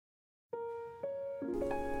Hello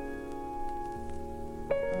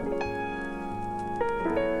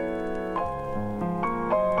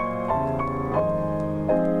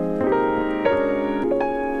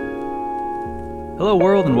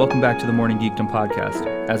world, and welcome back to the Morning Geekdom podcast.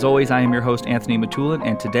 As always, I am your host, Anthony Matulin,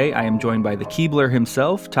 and today I am joined by the keebler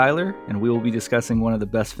himself, Tyler, and we will be discussing one of the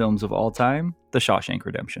best films of all time, The Shawshank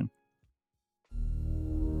Redemption.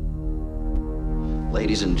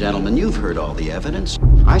 Ladies and gentlemen, you've heard all the evidence.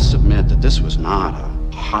 I submit that this was not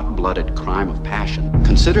a hot-blooded crime of passion.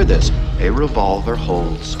 Consider this. A revolver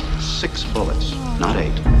holds 6 bullets, not 8.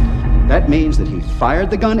 That means that he fired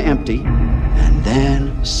the gun empty and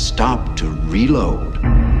then stopped to reload.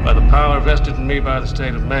 By the power vested in me by the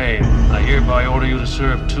state of Maine, I hereby order you to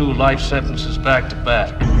serve 2 life sentences back to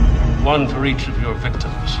back, 1 for each of your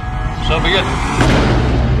victims. So be it.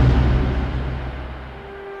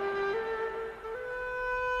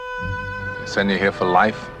 They send you here for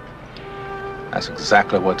life. That's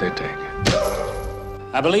exactly what they take.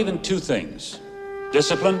 I believe in 2 things: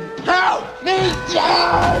 discipline. Help me,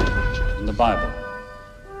 Dad! And the Bible.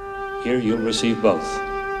 Here you'll receive both.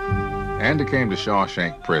 Andy came to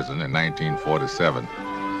Shawshank Prison in 1947.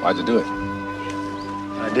 Why'd you do it?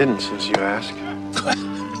 I didn't, since you asked.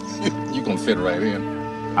 You gonna fit right in.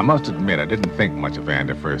 I must admit, I didn't think much of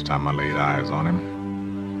Andy the first time I laid eyes on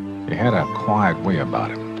him. He had a quiet way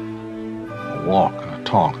about him. A walk and a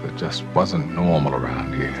talk that just wasn't normal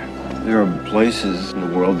around here. There are places in the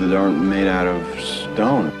world that aren't made out of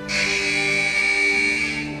stone.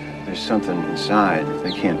 There's something inside that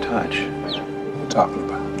they can't touch. What are you talking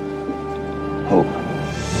about? Hope.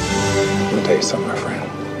 Let me tell you something, my friend.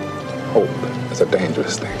 Hope is a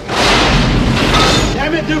dangerous thing.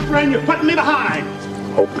 Damn it, new friend, you're putting me behind!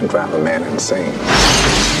 Hope can drive a man insane.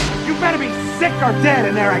 You better be sick or dead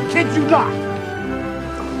in there, I kid you not!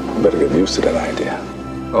 You better get used to that idea.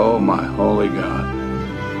 Oh, my holy God.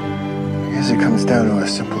 I guess it comes down to a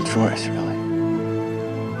simple choice, really.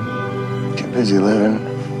 Get busy living.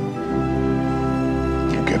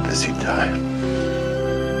 You get busy dying.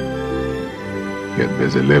 Get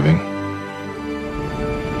busy living,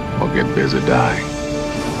 or get busy dying.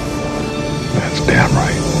 That's damn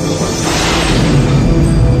right.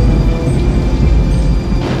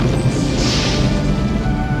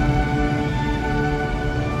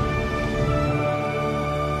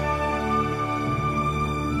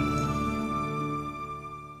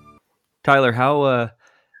 Tyler,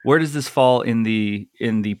 where does this fall in the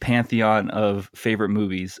pantheon of favorite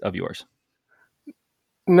movies of yours?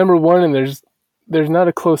 Number 1, and there's not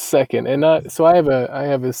a close second, and not so I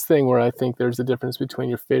have this thing where I think there's a difference between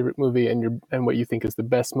your favorite movie and what you think is the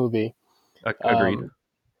best movie. Agreed.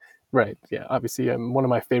 Right. Yeah. Obviously, one of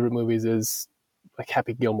my favorite movies is like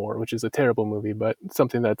Happy Gilmore, which is a terrible movie, but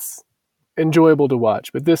something that's enjoyable to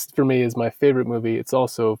watch. But this, for me, is my favorite movie. It's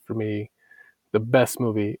also, for me, the best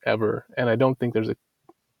movie ever, and I don't think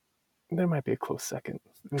there might be a close second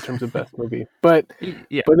in terms of best movie, but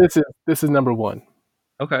yeah. But this is number 1.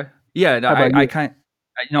 Okay. Yeah, no,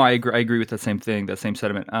 I agree with the same thing, that same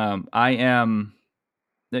sentiment. I am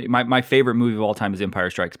my favorite movie of all time is Empire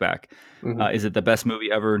Strikes Back. Mm-hmm. Is it the best movie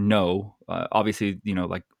ever? No. Obviously,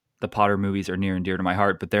 like the Potter movies are near and dear to my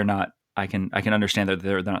heart, but they're not. I can understand that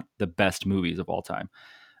they're not the best movies of all time.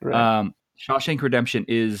 Right. Shawshank Redemption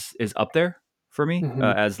is up there for me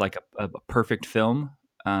as like a perfect film.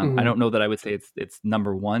 I don't know that I would say it's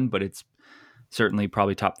number 1, but it's certainly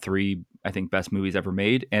probably top 3, I think, best movies ever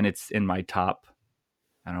made. And it's in my top,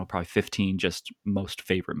 I don't know, probably 15 just most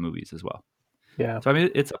favorite movies as well. Yeah. So, I mean,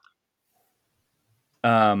 it's,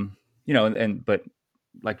 but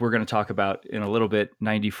like we're going to talk about in a little bit,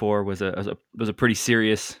 94 was a pretty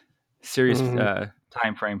serious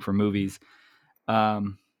time frame for movies.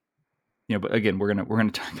 But again, we're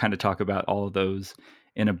going to kind of talk about all of those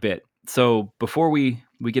in a bit. So before we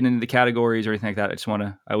get into the categories or anything like that,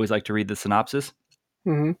 I always like to read the synopsis.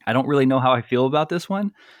 Mm-hmm. I don't really know how I feel about this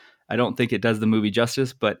one. I don't think it does the movie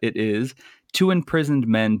justice, but it is 2 imprisoned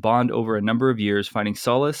men bond over a number of years, finding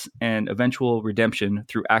solace and eventual redemption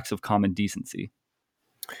through acts of common decency.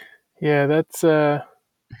 Yeah, that's it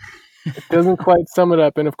doesn't quite sum it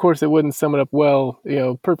up, and of course it wouldn't sum it up well,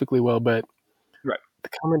 perfectly well, but right. The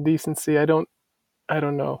common decency, I don't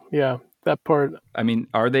know. Yeah, that part. I mean,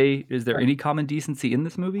 is there any common decency in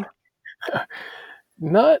this movie?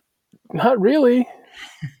 Not really.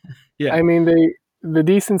 Yeah. I mean, the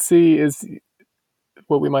decency is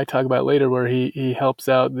what we might talk about later, where he helps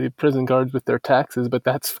out the prison guards with their taxes, but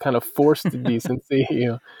that's kind of forced decency,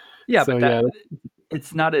 Yeah, so, but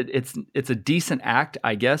it's not it's a decent act,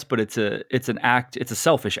 I guess, but it's a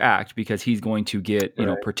selfish act because he's going to get,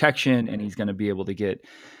 protection, and he's going to be able to get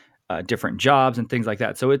different jobs and things like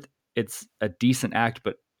that. So it's a decent act,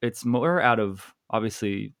 but it's more out of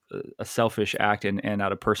obviously a selfish act and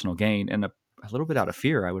out of personal gain and a little bit out of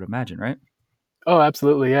fear, I would imagine, right? Oh,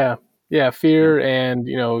 absolutely. Yeah. Yeah. Fear Yeah.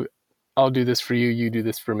 and, I'll do this for you. You do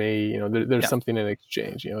this for me. There's Yeah. something in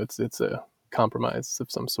exchange, it's a compromise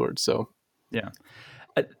of some sort. So Yeah.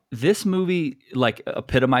 This movie like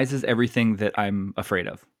epitomizes everything that I'm afraid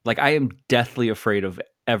of. Like I am deathly afraid of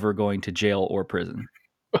ever going to jail or prison.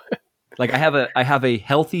 Like I have a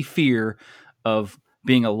healthy fear of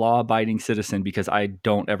being a law-abiding citizen because I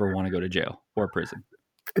don't ever want to go to jail or prison.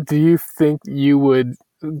 do you think you would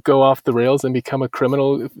go off the rails and become a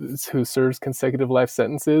criminal who serves consecutive life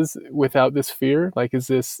sentences without this fear? Like, is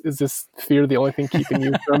this fear the only thing keeping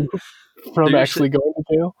you So from you're actually going to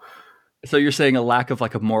jail? so you're saying a lack of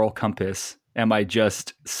like a moral compass. Am I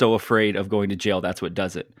just so afraid of going to jail that's what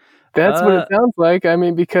does it? That's what it Uh sounds like. I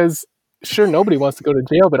mean, because sure, nobody wants to go to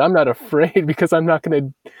jail, but I'm not afraid because I'm not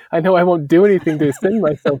going to. I know I won't do anything to send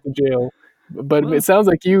myself to jail. But it well, sounds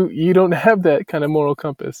like you don't have that kind of moral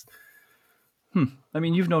compass. I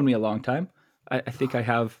mean, you've known me a long time. I think I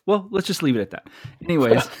have. Well, let's just leave it at that.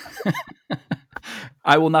 Anyways,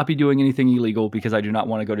 I will not be doing anything illegal because I do not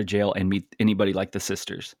want to go to jail and meet anybody like the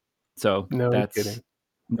sisters. So No that's kidding.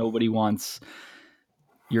 nobody wants.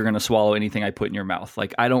 You're going to swallow anything I put in your mouth.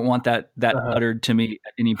 Like I don't want that Uh-huh. uttered to me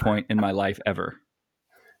at any point in my life ever.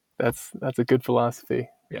 That's a good philosophy.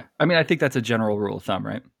 Yeah. I mean, I think that's a general rule of thumb,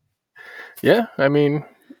 right? Yeah, I mean,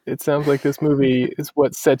 it sounds like this movie is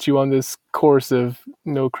what sets you on this course of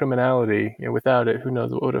no criminality. Without it, who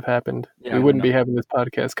knows what would have happened? Yeah, We I don't wouldn't know. be having this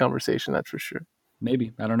podcast conversation, that's for sure.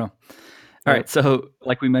 Maybe. I don't know. All Yeah. right. So,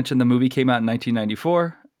 like we mentioned, the movie came out in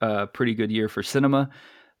 1994. Pretty good year for cinema.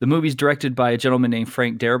 The movie's directed by a gentleman named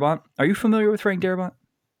Frank Darabont. Are you familiar with Frank Darabont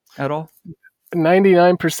at all?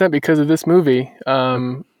 99% because of this movie.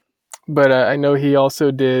 Okay. But I know he also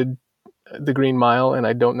did The Green Mile, and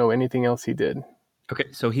I don't know anything else he did. Okay.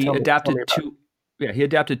 So he Tell me adapted about it. two. Yeah, he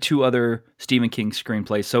adapted two other Stephen King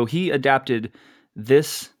screenplays. So he adapted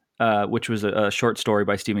this, which was a short story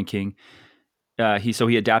by Stephen King.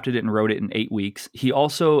 He adapted it and wrote it in 8 weeks. He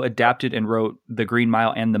also adapted and wrote The Green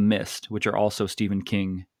Mile and The Mist, which are also Stephen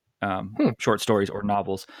King short stories or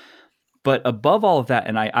novels. But above all of that,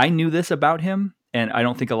 and I knew this about him, and I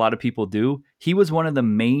don't think a lot of people do, he was one of the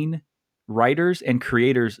main writers and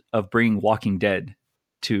creators of bringing Walking Dead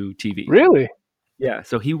to TV. Really? Yeah,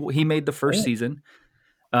 so he made the first Yeah. season.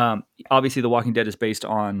 Obviously, The Walking Dead is based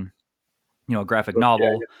on a graphic Yeah.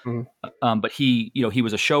 novel, Mhm. but he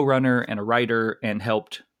was a showrunner and a writer and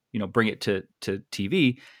helped bring it to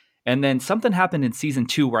TV. And then something happened in season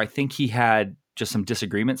 2 where I think he had just some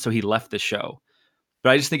disagreements, so he left the show.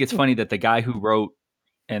 But I just think it's funny that the guy who wrote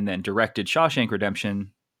and then directed Shawshank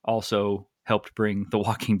Redemption also helped bring The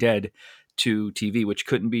Walking Dead to TV, which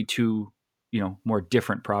couldn't be two, more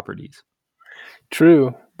different properties.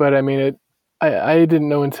 True, but I mean, I didn't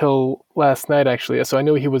know until last night actually. So I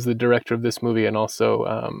knew he was the director of this movie and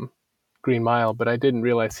also Green Mile, but I didn't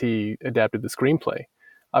realize he adapted the screenplay.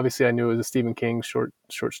 Obviously, I knew it was a Stephen King short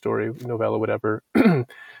story, novella, whatever.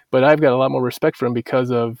 But I've got a lot more respect for him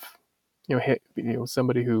because of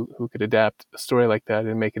somebody who could adapt a story like that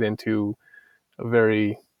and make it into a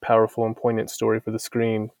very powerful and poignant story for the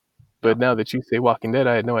screen. Yeah. But now that you say Walking Dead,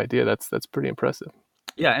 I had no idea. That's pretty impressive.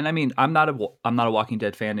 Yeah, and I mean, I'm not a Walking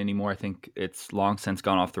Dead fan anymore. I think it's long since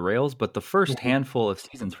gone off the rails. But the first Mhm. handful of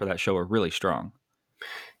seasons for that show are really strong.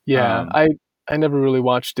 Yeah, Um, I never really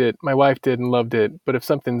watched it. My wife did and loved it. But if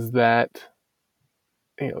something's that's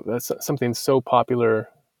something so popular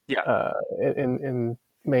yeah, in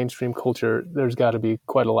mainstream culture, there's got to be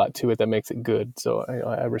quite a lot to it that makes it good. So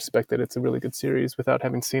I respect that it's a really good series without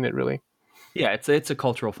having seen it really. yeah, it's a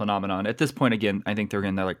cultural phenomenon. At this point, again, I think they're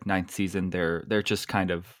in their like ninth season. They're just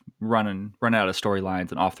kind of running out of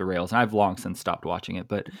storylines and off the rails. And I've long since stopped watching it.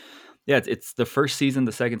 But yeah, it's the first season,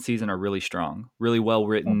 the second season are really strong, really well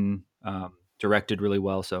written, directed really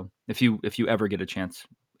well. So if you ever get a chance,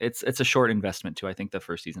 it's a short investment too. I think the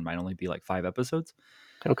first season might only be like 5 episodes.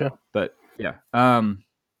 Okay. But yeah,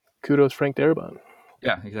 Kudos, Frank Darabont.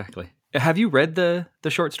 yeah, exactly. Have you read the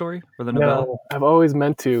short story or the novella? No, I've always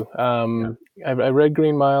meant to. I read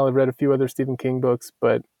Green Mile. I've read a few other Stephen King books,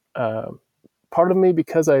 but part of me,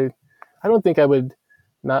 because I don't think I would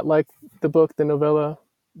not like the book, the novella,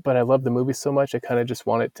 but I love the movie so much, I kind of just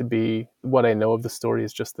want it to be what I know of the story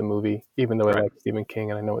is just the movie, even though I Right. like Stephen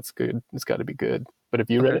King and I know it's good. It's got to be good. But have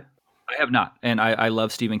you read Okay. it? I have not, and I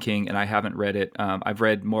love Stephen King, and I haven't read it. I've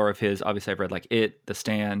read more of his. Obviously, I've read like It, The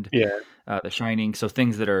Stand, Yeah. The Shining, so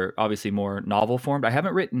things that are obviously more novel formed. I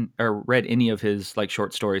haven't written or read any of his like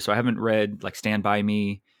short stories, so I haven't read like Stand by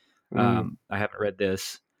Me. I haven't read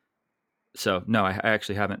this. So no, I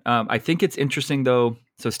actually haven't. I think it's interesting though.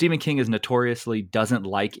 So Stephen King is notoriously doesn't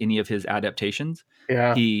like any of his adaptations.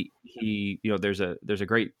 Yeah. He there's a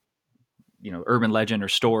great urban legend or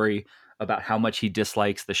story about how much he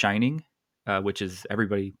dislikes The Shining, which is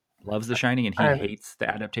everybody loves The Shining and he I've, hates the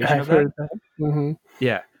adaptation I've of that. heard that. Mm-hmm.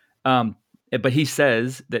 Yeah. But he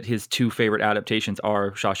says that his two favorite adaptations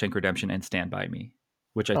are Shawshank Redemption and Stand By Me,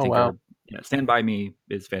 which I Oh, think wow. are Stand By Me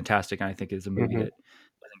is fantastic, and I think is a movie Mm-hmm. that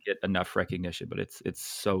doesn't get enough recognition, but it's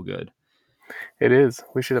so good. It is.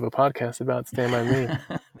 We should have a podcast about Stand By Me.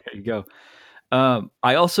 There you go.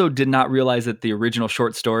 I also did not realize that the original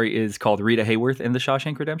short story is called Rita Hayworth in the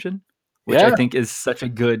Shawshank Redemption, which I Yeah, think is such a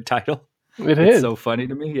good title. it It's is. so funny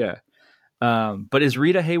to me. Yeah. But is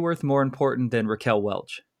Rita Hayworth more important than Raquel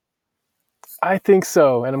Welch? I think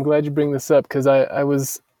so, and I'm glad you bring this up because I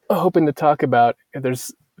was hoping to talk about.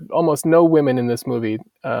 There's almost no women in this movie.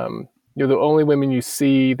 The only women you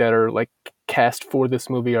see that are like cast for this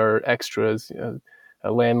movie are extras,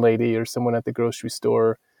 a landlady or someone at the grocery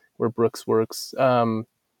store where Brooks works. And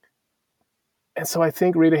so I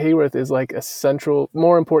think Rita Hayworth is like a central,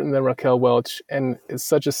 more important than Raquel Welch, and is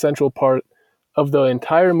such a central part of the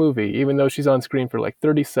entire movie, even though she's on screen for like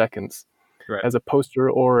 30 seconds Right. as a poster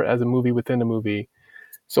or as a movie within a movie.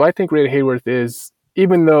 So I think Rita Hayworth is,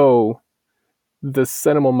 even though the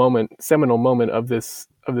seminal moment of this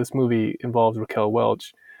movie involves Raquel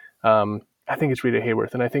Welch, I think it's Rita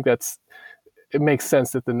Hayworth, and I think it makes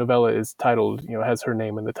sense that the novella is titled, has her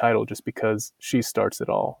name in the title just because she starts it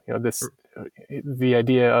all. The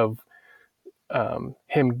idea of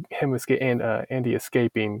Andy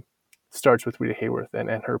escaping starts with Rita Hayworth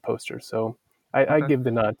and her poster. So I give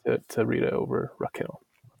the nod to Rita over Raquel.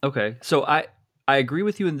 Okay, so I agree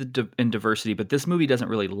with you in diversity, but this movie doesn't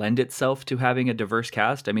really lend itself to having a diverse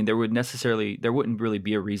cast. I mean, there wouldn't really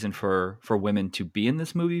be a reason for women to be in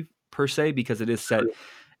this movie per se, because it is set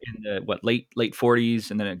in the late 40s,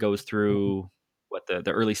 and then it goes through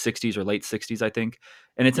the early 60s or late 60s, I think,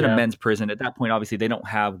 and it's in a Yeah. men's prison. At that point, obviously, they don't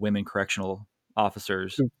have women correctional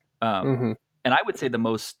officers, Mm-hmm. and I would say the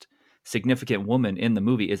most significant woman in the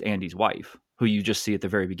movie is Andy's wife, who you just see at the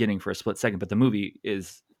very beginning for a split second, but the movie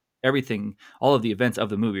is everything, all of the events of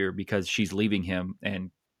the movie are because she's leaving him and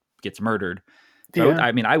gets murdered. So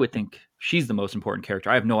Yeah. I would think she's the most important character.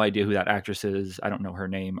 I have no idea who that actress is. I don't know her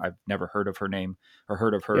name. I've never heard of her name or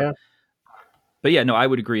heard of her. Yeah. But yeah, no, I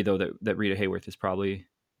would agree though that Rita Hayworth is probably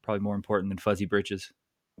more important than Fuzzy Britches.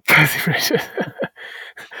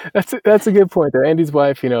 That's a good point there. Andy's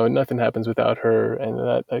wife, nothing happens without her, and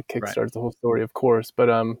that kickstarts Right. the whole story, of course. But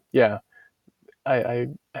yeah, I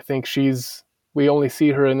think we only see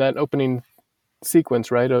her in that opening sequence,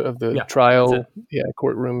 right, of the trial,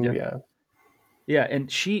 courtroom, yeah,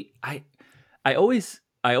 and I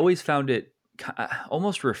always found it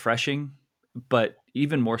almost refreshing, but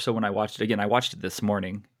even more so when I watched it again. I watched it this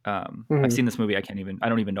morning. I've seen this movie. I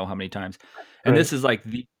don't even know how many times, and this is like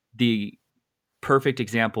the perfect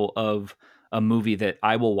example of a movie that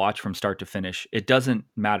I will watch from start to finish. It doesn't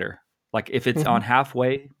matter. Like if it's on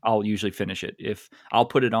halfway, I'll usually finish it. If I'll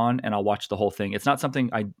put it on and I'll watch the whole thing. It's not something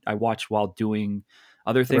I watch while doing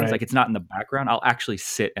other things. Right. Like it's not in the background. I'll actually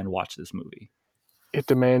sit and watch this movie. It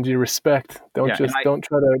demands your respect. Don't try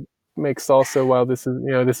to make salsa while this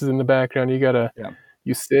is in the background.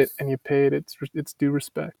 You sit and you pay it its due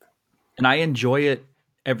respect. And I enjoy it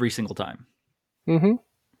every single time. Mm-hmm.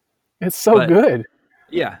 It's so good.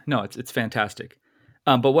 Yeah, no, it's fantastic.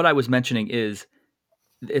 But what I was mentioning is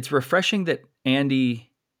it's refreshing that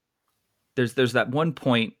Andy, there's that one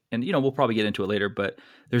point, and we'll probably get into it later, but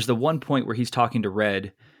there's the one point where he's talking to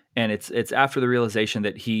Red, and it's after the realization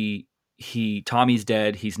that Tommy's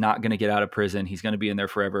dead, he's not going to get out of prison, he's going to be in there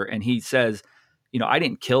forever, and he says, I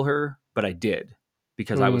didn't kill her, but I did,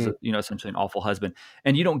 because I was essentially an awful husband.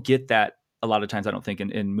 And you don't get that a lot of times, I don't think,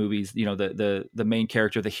 in movies. The main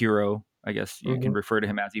character, the hero, I guess you can refer to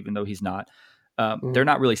him as, even though he's not. They're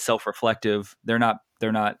not really self-reflective. They're not.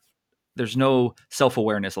 There's no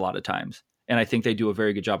self-awareness a lot of times, and I think they do a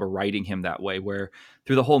very good job of writing him that way. Where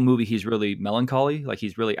through the whole movie, he's really melancholy, like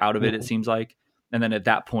he's really out of it. It seems like, and then at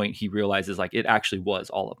that point, he realizes like it actually was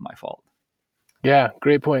all of my fault. Yeah,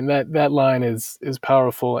 great point. That line is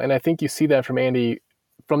powerful, and I think you see that from Andy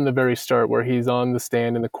from the very start, where he's on the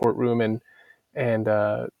stand in the courtroom, and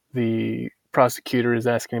the prosecutor is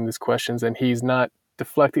asking him these questions, and he's not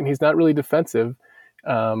deflecting. He's not really defensive.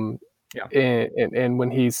 And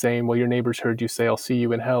when he's saying, "Well, your neighbors heard you say, I'll see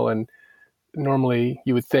you in hell," and normally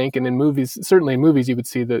you would think, and certainly in movies, you would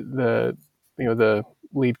see the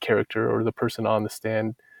lead character or the person on the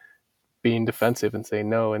stand being defensive and saying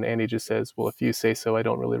no, and Andy just says, "Well, if you say so, I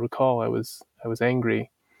don't really recall. I was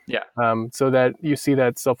angry." Yeah. So that you see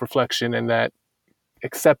that self-reflection and that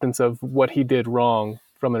acceptance of what he did wrong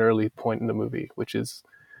from an early point in the movie, which is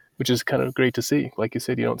kind of great to see. Like you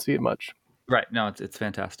said, you don't see it much. Right. No, it's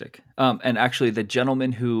fantastic. And actually, the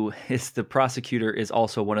gentleman who is the prosecutor is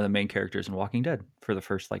also one of the main characters in Walking Dead for the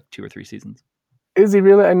first like 2 or 3 seasons. Is he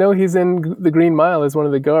really? I know he's in The Green Mile as one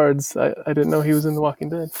of the guards. I didn't know he was in The Walking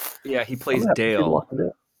Dead. Yeah, he I'm plays gonna have to see The Dale, Walking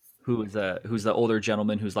Dead. who's the older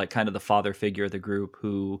gentleman who's like kind of the father figure of the group,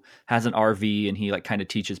 who has an RV, and he like kind of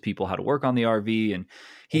teaches people how to work on the RV, and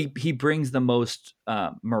he brings the most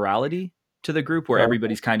morality to the group, where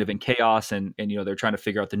everybody's kind of in chaos, and they're trying to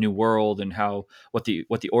figure out the new world and how what the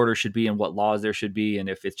order should be and what laws there should be, and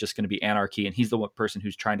if it's just going to be anarchy. And he's the one person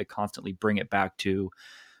who's trying to constantly bring it back to,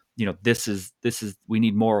 this is we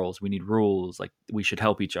need morals, we need rules, like we should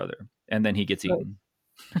help each other. And then he gets eaten.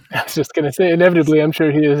 I was just gonna say, inevitably, I'm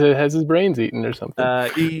sure he has his brains eaten or something.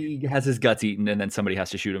 He has his guts eaten, and then somebody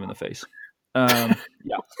has to shoot him in the face. Yeah.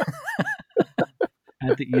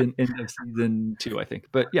 At the end of season 2, I think.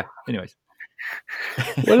 But yeah, anyways.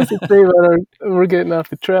 What does it say about we're getting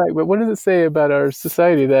off the track, but what does it say about our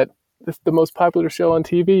society that the most popular show on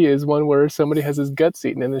TV is one where somebody has his guts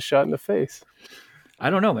eaten and is shot in the face?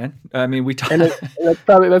 I don't know, man. I mean, we talk. And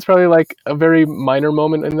that's probably like a very minor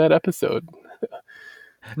moment in that episode.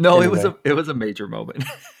 No, anyway. it was a major moment.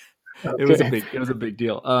 Okay. It was a big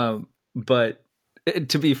deal. But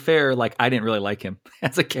to be fair, like I didn't really like him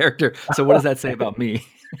as a character. So what does that say about me?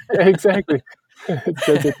 Exactly. It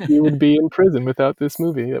says that he would be in prison without this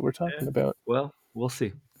movie that we're talking about. Well, we'll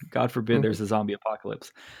see. God forbid there's a zombie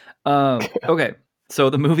apocalypse. Okay. So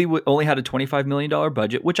the movie only had a $25 million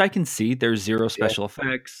budget, which I can see. There's zero special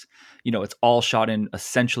effects. It's all shot in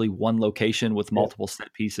essentially one location with multiple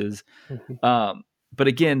set pieces. But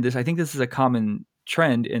again, I think this is a common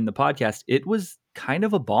trend in the podcast. It was kind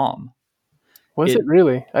of a bomb. Was it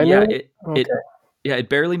really? It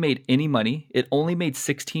barely made any money. It only made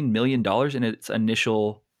 $16 million in its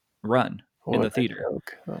initial run in the theater.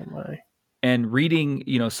 Oh my. And reading,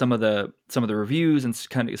 some of the reviews and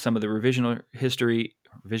kind of some of the revisionist history.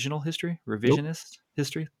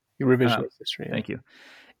 Thank you.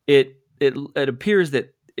 It appears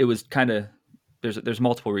that it was kind of there's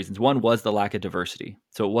multiple reasons. One was the lack of diversity,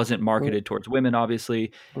 so it wasn't marketed towards women.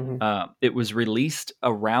 Obviously, it was released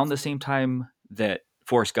around the same time that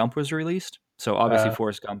Forrest Gump was released. So obviously,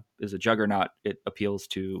 Forrest Gump is a juggernaut. It appeals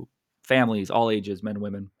to families, all ages, men and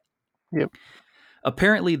women. Yep.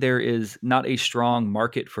 Apparently, there is not a strong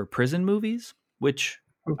market for prison movies, which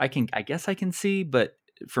I guess I can see. But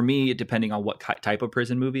for me, depending on what type of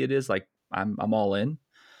prison movie it is, like I'm all in.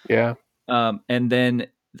 Yeah. And then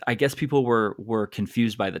I guess people were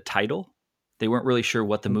confused by the title. They weren't really sure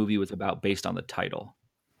what the movie was about based on the title.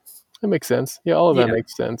 That makes sense. Yeah, all of that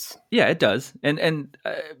makes sense. Yeah, it does. And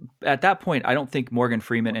at that point, I don't think Morgan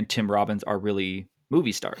Freeman and Tim Robbins are really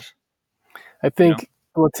movie stars. I think,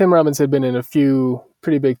 well, Tim Robbins had been in a few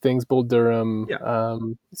pretty big things, Bull Durham,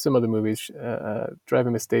 some other movies.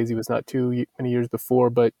 Driving Miss Daisy was not too many years before,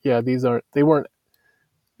 but yeah, they weren't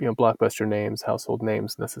blockbuster names, household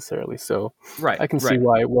names necessarily. So I can see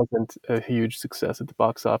why it wasn't a huge success at the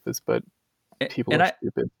box office, but people are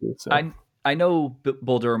stupid too. So. I know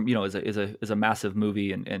Bull Durham, is a massive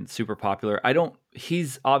movie and super popular.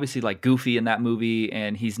 He's obviously like goofy in that movie,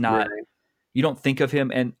 and he's not. Right. You don't think of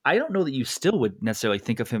him, and I don't know that you still would necessarily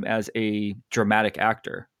think of him as a dramatic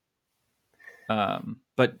actor.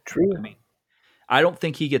 But true. I mean, I don't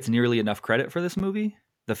think he gets nearly enough credit for this movie.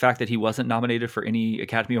 The fact that he wasn't nominated for any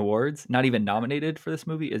Academy Awards, not even nominated for this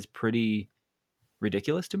movie, is pretty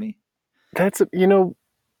ridiculous to me. That's,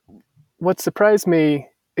 what surprised me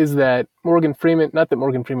is that Morgan Freeman, not that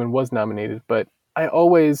Morgan Freeman was nominated, but I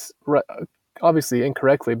always, obviously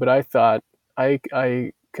incorrectly, but I thought I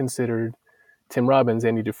considered Tim Robbins,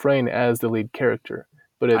 Andy Dufresne as the lead character.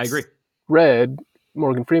 But it's I agree.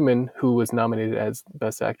 Morgan Freeman, who was nominated as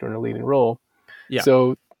Best Actor in a Leading Role. Yeah.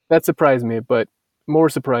 So that surprised me, but more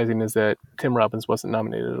surprising is that Tim Robbins wasn't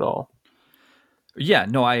nominated at all. Yeah,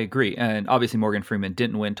 no, I agree. And obviously Morgan Freeman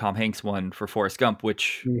didn't win. Tom Hanks won for Forrest Gump,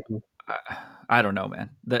 which I don't know,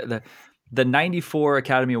 man. The 94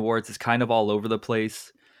 Academy Awards is kind of all over the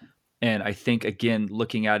place. And I think, again,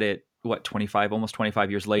 looking at it, almost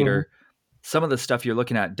 25 years later, some of the stuff you're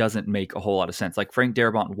looking at doesn't make a whole lot of sense. Like Frank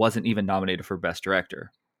Darabont wasn't even nominated for Best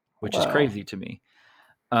Director, which is crazy to me.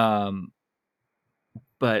 But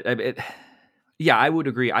I would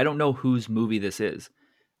agree. I don't know whose movie this is.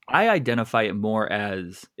 I identify it more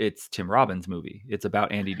as it's Tim Robbins' movie. It's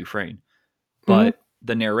about Andy Dufresne, but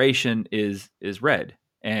the narration is Red.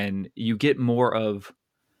 and you get more of,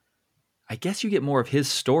 I guess you get more of his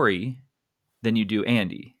story than you do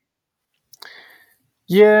Andy.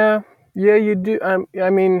 Yeah, you do. I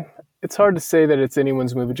mean, it's hard to say that it's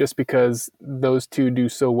anyone's movie just because those two do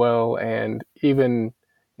so well, and even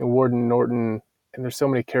Warden Norton, and there's so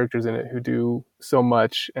many characters in it who do so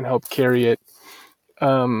much and help carry it.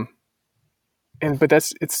 But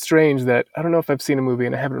it's strange that I don't know if I've seen a movie,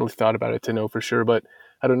 and I haven't really thought about it to know for sure, but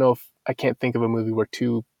I don't know if I can't think of a movie where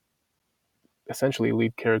two essentially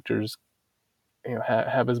lead characters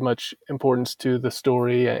have as much importance to the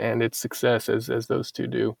story and its success as those two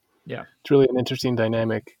do. Yeah, it's really an interesting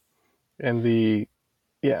dynamic, and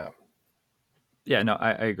yeah, no,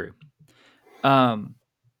 I agree.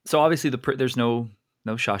 So obviously there's no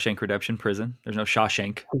Shawshank Redemption prison. There's no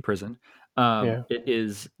Shawshank prison. Yeah. It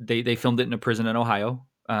is they filmed it in a prison in Ohio,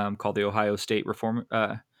 called the Ohio State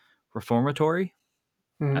Reformatory.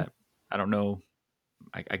 Mm-hmm. I don't know.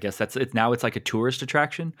 I guess it's like a tourist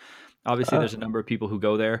attraction. Obviously, there's a number of people who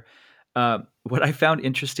go there. What I found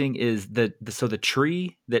interesting is the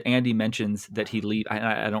tree that Andy mentions that he leave.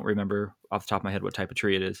 I don't remember off the top of my head what type of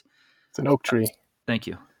tree it is. It's an oak tree. Thank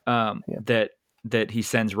you. That he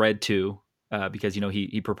sends Red to because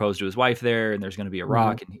he proposed to his wife there, and there's going to be a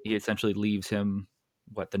rock, and he essentially leaves him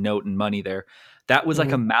the note and money there. That was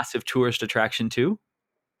like a massive tourist attraction too.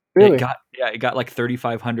 Really? It got like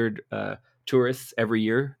 3,500 tourists every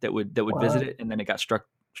year that would visit it, and then it got struck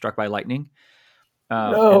by lightning.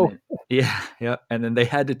 No. And then they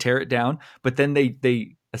had to tear it down, but then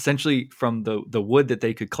they essentially from the wood that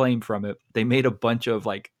they could claim from it, they made a bunch of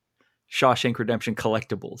like Shawshank Redemption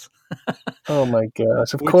collectibles. Oh my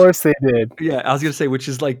gosh! Of course they did. Yeah, I was gonna say, which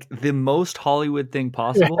is like the most Hollywood thing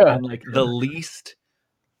possible, and like the least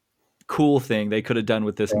cool thing they could have done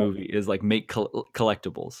with this movie is like make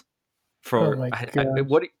collectibles. For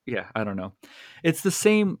I don't know. It's the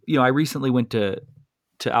same. I recently went to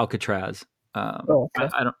Alcatraz. I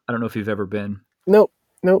don't know if you've ever been. Nope.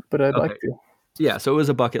 But I'd like to. Yeah, so it was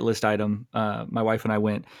a bucket list item. My wife and I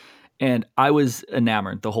went, and I was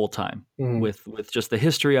enamored the whole time with just the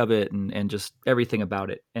history of it and just everything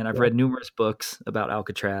about it. And I've read numerous books about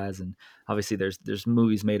Alcatraz, and obviously there's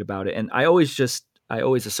movies made about it. And I always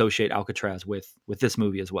associate Alcatraz with this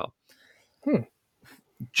movie as well.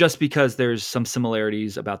 Just because there's some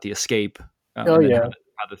similarities about the escape. How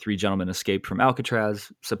the three gentlemen escaped from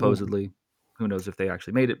Alcatraz, supposedly. Who knows if they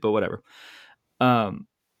actually made it, but whatever.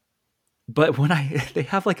 But when they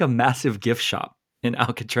have like a massive gift shop in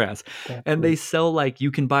Alcatraz, and they sell like,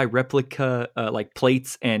 you can buy replica like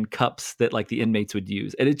plates and cups that like the inmates would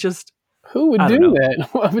use, and it just, who would do that?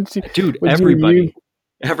 What would you, dude? Everybody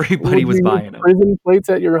was buying them. Prison plates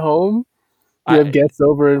at your home. You have guests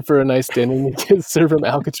over for a nice dinner, and you can serve them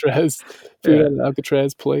Alcatraz food on an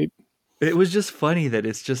Alcatraz plate. It was just funny that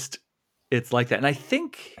it's like that. And I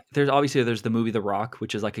think there's the movie The Rock,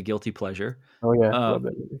 which is like a guilty pleasure. Oh yeah, love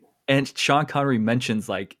that movie. And Sean Connery mentions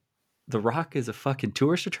like The Rock is a fucking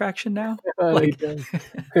tourist attraction now. But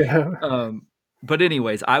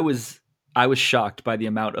anyways, I was shocked by the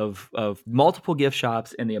amount of multiple gift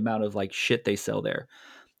shops and the amount of like shit they sell there.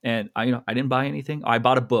 And I didn't buy anything. I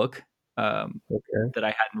bought a book that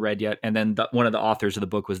I hadn't read yet, and then one of the authors of the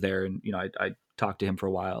book was there, and I talked to him for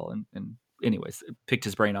a while, and anyways, picked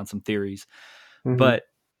his brain on some theories. But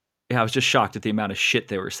I was just shocked at the amount of shit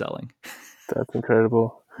they were selling. That's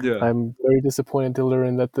incredible. Yeah. I'm very disappointed to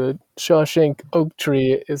learn that the Shawshank oak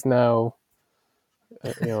tree is now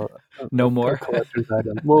no more a collector's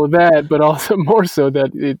item. Well, that, but also more so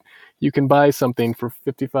that you can buy something for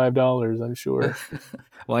 $55, I'm sure.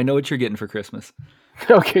 Well, I know what you're getting for Christmas.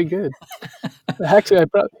 Okay, good. Actually,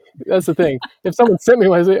 that's the thing. If someone sent me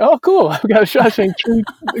one, I'd say, "Oh, cool! I've got a Shawshank tree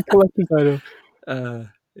collector's item."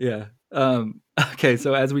 Yeah. Okay,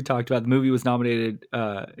 so as we talked about, the movie was nominated.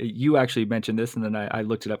 You actually mentioned this, and then I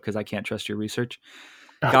looked it up because I can't trust your research.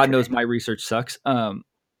 Okay. God knows my research sucks.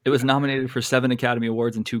 It was nominated for 7 Academy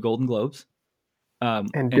Awards and 2 Golden Globes.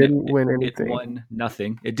 And didn't win anything. It won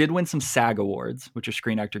nothing. It did win some SAG awards, which are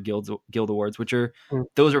Screen Actor Guild Awards, which are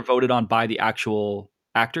those are voted on by the actual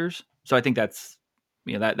actors. So I think that's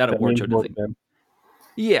that award show doesn't.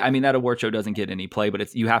 Yeah, I mean that award show doesn't get any play,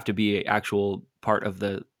 but you have to be an actual part of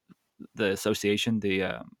the association,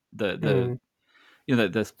 the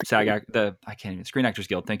SAG I can't even Screen Actors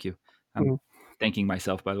Guild. Thank you. I'm thanking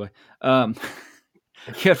myself, by the way. You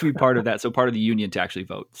have to be part of that, so part of the union to actually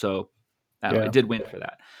vote. So it did win for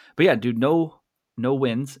that. But yeah, dude, no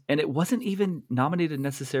wins, and it wasn't even nominated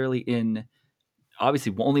necessarily in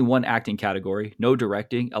obviously only one acting category, no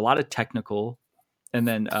directing, a lot of technical, and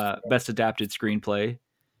then best adapted screenplay.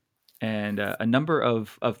 and a number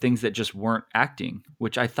of things that just weren't acting,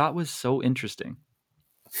 which I thought was so interesting.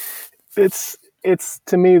 It's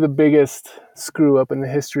to me the biggest screw up in the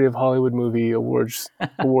history of Hollywood movie award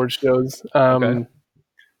shows. Okay.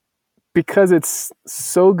 Because it's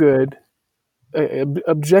so good,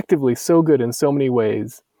 objectively so good in so many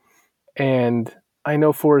ways. And I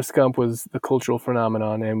know Forrest Gump was the cultural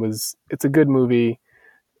phenomenon and it's a good movie.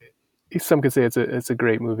 Some could say it's a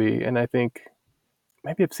great movie, and I think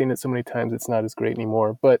maybe I've seen it so many times it's not as great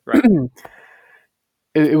anymore. But Right.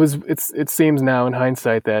 it seems now in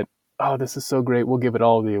hindsight that, oh, this is so great, we'll give it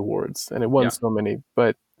all the awards, and it won so many.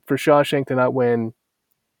 But for Shawshank to not win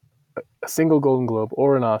a single Golden Globe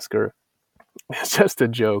or an Oscar, it's just a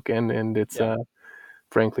joke, and it's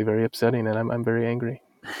frankly very upsetting, and I'm very angry.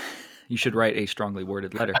 You should write a strongly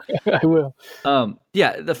worded letter. I will.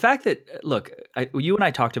 The fact that, look, you and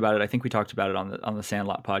I talked about it. I think we talked about it on the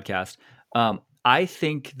Sandlot podcast. I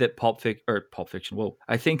think that Pulp Fiction. Whoa!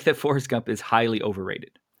 I think that Forrest Gump is highly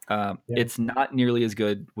overrated. It's not nearly as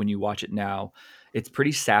good when you watch it now. It's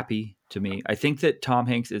pretty sappy to me. I think that Tom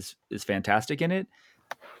Hanks is fantastic in it.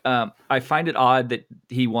 I find it odd that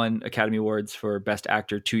he won Academy Awards for Best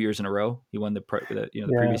Actor 2 years in a row. He won the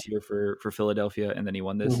previous year for Philadelphia, and then he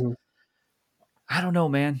won this. Mm-hmm. I don't know,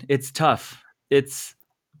 man. It's tough. It's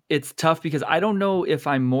tough because I don't know if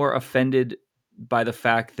I'm more offended by the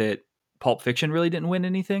fact that Pulp Fiction really didn't win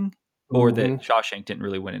anything, or that Shawshank didn't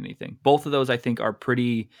really win anything. Both of those, I think, are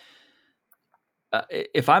pretty.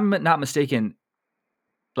 If I'm not mistaken,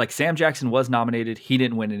 like Sam Jackson was nominated, he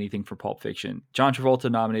didn't win anything for Pulp Fiction. John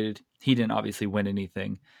Travolta nominated, he didn't obviously win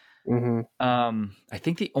anything. Mm-hmm. I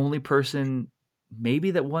think the only person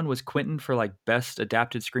maybe that won was Quentin for like Best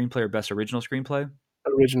Adapted Screenplay or Best Original Screenplay.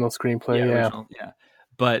 Original screenplay, yeah.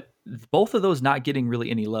 But both of those not getting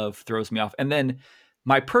really any love throws me off. And then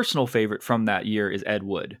my personal favorite from that year is Ed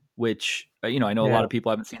Wood, which I know a lot of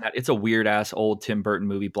people haven't seen that. It's a weird ass old Tim Burton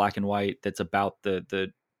movie, black and white, that's about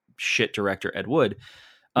the shit director Ed Wood.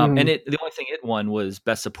 And the only thing it won was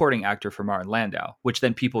Best Supporting Actor for Martin Landau, which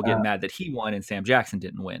then people get mad that he won and Sam Jackson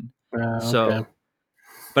didn't win. Okay.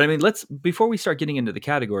 But I mean, before we start getting into the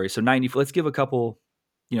category, so 94, let's give a couple,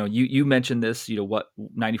 you mentioned this, what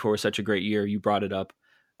 94 was such a great year. You brought it up.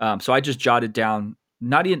 So I just jotted down,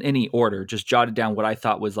 not in any order, just jotted down what I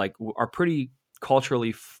thought was like are pretty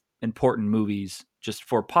culturally important movies just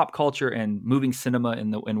for pop culture and moving cinema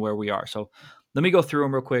in where we are. So let me go through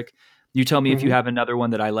them real quick. You tell me if you have another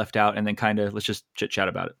one that I left out, and then kind of let's just chit chat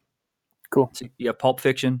about it. Cool. So you have Pulp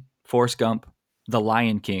Fiction, Forrest Gump, The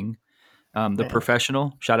Lion King, The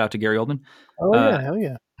Professional. Shout out to Gary Oldman. Oh yeah,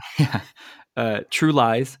 hell yeah. True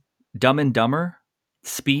Lies, Dumb and Dumber,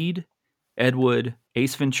 Speed, Ed Wood,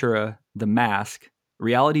 Ace Ventura, The Mask,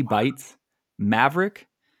 Reality Bites, Maverick,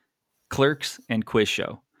 Clerks, and Quiz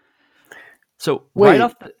Show. So go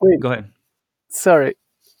ahead. Sorry,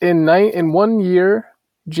 in 1 year,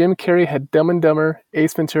 Jim Carrey had Dumb and Dumber,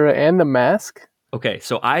 Ace Ventura, and The Mask. Okay,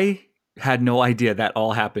 so I had no idea that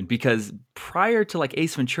all happened because prior to like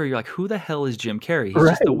Ace Ventura, you're like, who the hell is Jim Carrey? He's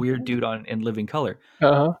just a weird dude in Living Color.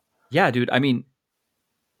 Yeah, dude. I mean,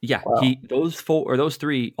 yeah, wow. Those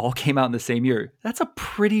three all came out in the same year. That's a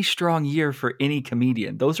pretty strong year for any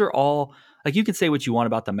comedian. Those are all like, you can say what you want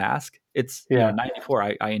about The Mask. It's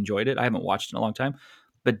 94. I enjoyed it. I haven't watched it in a long time,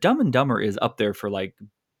 but Dumb and Dumber is up there for like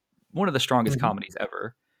one of the strongest comedies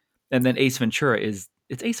ever. And then Ace Ventura it's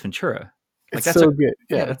Ace Ventura. Like that's so good.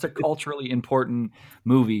 Yeah, that's a culturally important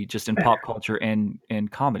movie just in pop culture and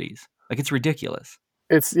comedies. Like it's ridiculous.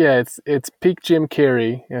 It's peak Jim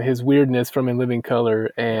Carrey, his weirdness from In Living Color,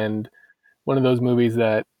 and one of those movies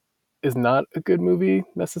that is not a good movie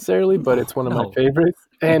necessarily, but it's one of my favorites.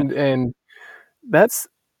 And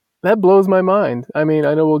that blows my mind. I mean,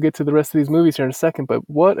 I know we'll get to the rest of these movies here in a second, but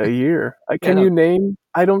what a year. You name?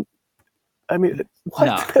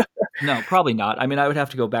 What? No, probably not. I mean, I would have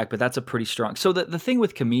to go back, but that's a pretty strong. So the thing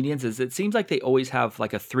with comedians is it seems like they always have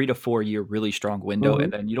like a 3 to 4 year really strong window,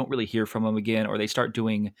 and then you don't really hear from them again, or they start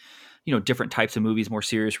doing, different types of movies, more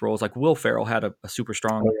serious roles. Like Will Ferrell had a super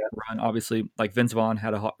strong run, obviously. Like Vince Vaughn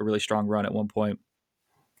had a really strong run at one point.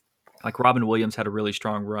 Like Robin Williams had a really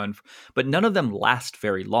strong run, but none of them last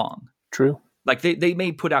very long. True. Like they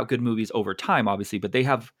may put out good movies over time, obviously, but they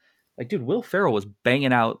have. Like, dude, Will Ferrell was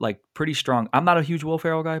banging out like pretty strong. I'm not a huge Will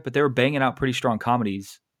Ferrell guy, but they were banging out pretty strong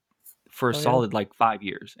comedies for a solid like 5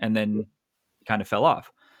 years, and then kind of fell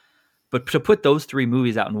off. But to put those 3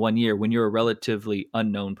 movies out in 1 year when you're a relatively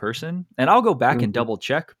unknown person, and I'll go back and double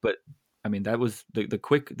check, but I mean that was the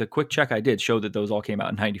quick check I did showed that those all came out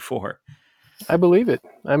in 94. I believe it.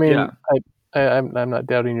 I mean, I'm not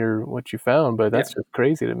doubting what you found, but that's just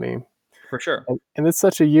crazy to me. for sure. And it's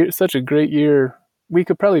such a great year. We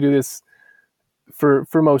could probably do this for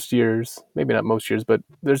most years, maybe not most years, but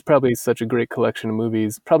there's probably such a great collection of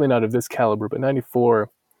movies, probably not of this caliber, but 94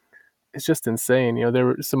 is just insane. There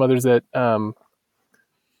were some others that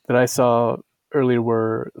I saw earlier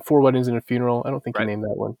were Four Weddings and a Funeral. I don't think you Right. named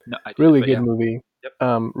that one. No, I did, Really but good yeah. movie.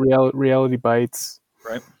 Yep. Reality Bites.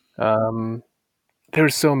 Right.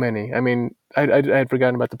 There's so many. I mean, I had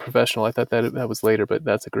forgotten about The Professional. I thought that was later, but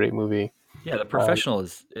that's a great movie. Yeah, The Professional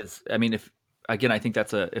is. I mean, I think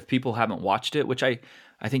that's if people haven't watched it, which I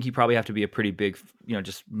think you probably have to be a pretty big,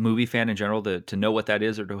 just movie fan in general to know what that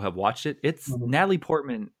is or to have watched it. It's Natalie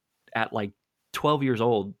Portman at like 12 years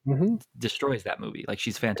old destroys that movie. Like,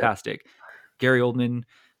 she's fantastic. Yep. Gary Oldman,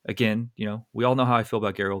 again, we all know how I feel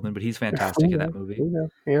about Gary Oldman, but he's fantastic in that movie.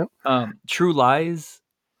 Yeah. True Lies.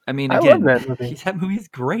 I mean, I again, love that movie. That movie is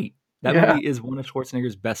great. That movie is one of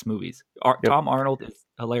Schwarzenegger's best movies. Tom Arnold is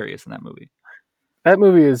hilarious in that movie. That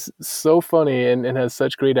movie is so funny and has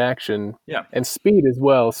such great action. Yeah. And Speed as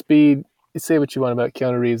well. Speed, you say what you want about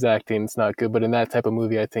Keanu Reeves acting, it's not good, but in that type of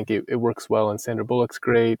movie, I think it works well. And Sandra Bullock's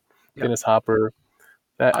great. Yep. Dennis Hopper.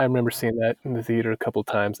 I remember seeing that in the theater a couple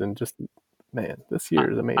times, and just, man, this year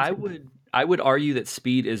is amazing. I would argue that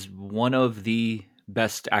Speed is one of the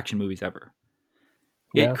best action movies ever.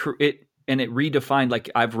 Yeah. It redefined, like,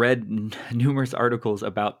 I've read numerous articles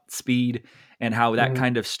about Speed and how that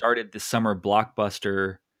kind of started the summer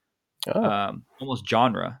blockbuster almost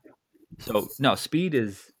genre. So no, Speed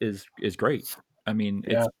is great. I mean,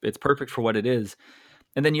 it's perfect for what it is.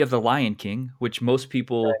 And then you have The Lion King, which most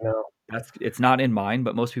people, it's not in mine,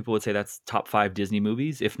 but most people would say that's top 5 Disney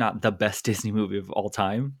movies, if not the best Disney movie of all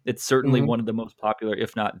time. It's certainly one of the most popular,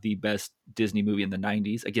 if not the best Disney movie in the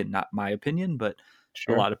 90s. Again, not my opinion, but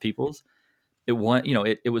a lot of people's. It won,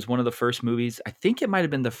 it was one of the first movies. I think it might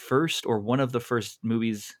have been the first or one of the first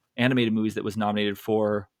animated movies that was nominated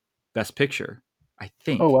for Best Picture, I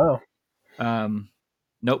think. Oh, wow.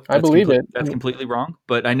 Nope. I believe it. That's completely wrong,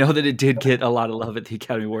 but I know that it did get a lot of love at the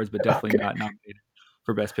Academy Awards, but definitely not nominated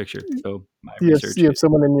for Best Picture. So my research. You have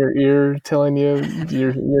someone in your ear telling you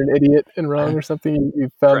you're an idiot and wrong or something. You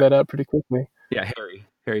found that out pretty quickly. Yeah,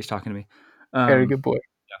 Harry's talking to me. Harry, good boy.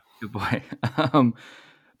 Yeah, good boy.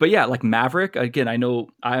 But yeah, like Maverick. Again, I know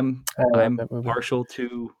I'm partial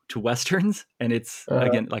to westerns, and it's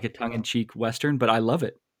again like a tongue-in-cheek western, but I love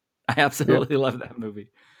it. I absolutely love that movie.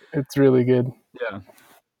 It's really good. Yeah.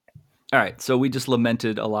 All right, so we just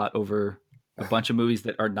lamented a lot over a bunch of movies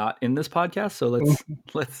that are not in this podcast. So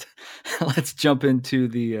let's jump into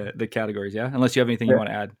the categories. Yeah, unless you have anything you want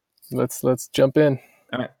to add. Let's jump in.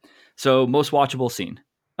 All right. So most watchable scene.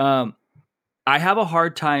 I have a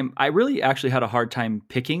hard time. I really actually had a hard time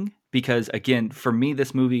picking because, again, for me,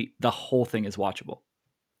 this movie, the whole thing is watchable.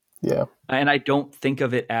 Yeah. And I don't think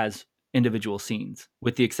of it as individual scenes,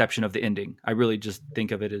 with the exception of the ending. I really just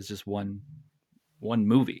think of it as just one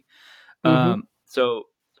movie. So,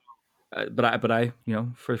 but I,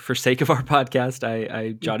 for sake of our podcast,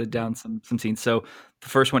 I jotted down some scenes. So the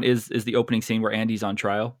first one is the opening scene where Andy's on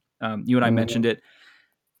trial. You and I mentioned it.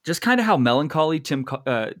 Just kind of how melancholy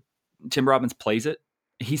Tim Robbins plays it.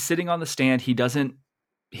 He's sitting on the stand. He doesn't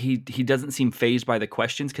seem fazed by the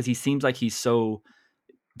questions because he seems like he's so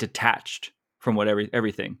detached from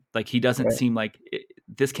everything. Like, he doesn't seem like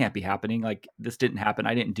this can't be happening. Like, this didn't happen.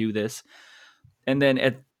 I didn't do this. And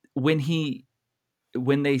then when he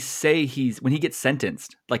gets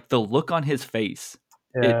sentenced, like, the look on his face,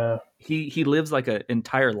 he lives like an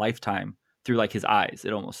entire lifetime through, like, his eyes.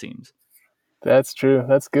 It almost seems. That's true.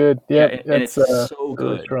 That's good. Yeah, and it's so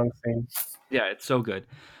good. Really strong scene. Yeah, it's so good.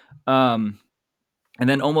 And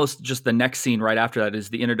then almost just the next scene right after that is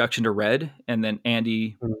the introduction to Red, and then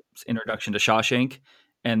Andy's introduction to Shawshank,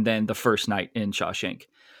 and then the first night in Shawshank.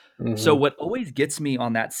 So what always gets me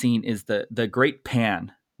on that scene is the great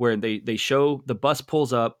pan where they show the bus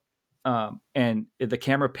pulls up, and the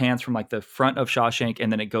camera pans from like the front of Shawshank,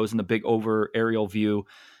 and then it goes in the big over aerial view,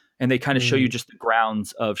 and they kind of show you just the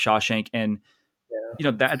grounds of Shawshank, and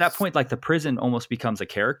at that point, like, the prison almost becomes a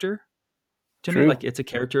character to me. Like, it's a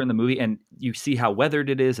character in the movie, and you see how weathered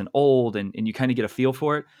it is and old, and you kind of get a feel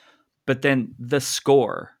for it. But then the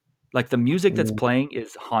score, like, the music that's playing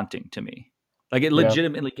is haunting to me. Like, it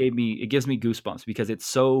legitimately gives me goosebumps because it's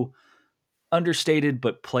so understated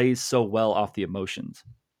but plays so well off the emotions.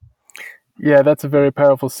 Yeah, that's a very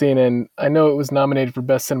powerful scene, and I know it was nominated for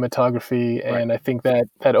Best Cinematography, and I think that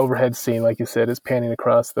overhead scene, like you said, is panning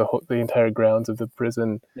across the entire grounds of the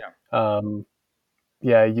prison.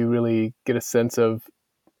 You really get a sense of,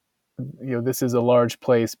 this is a large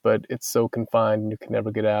place, but it's so confined and you can never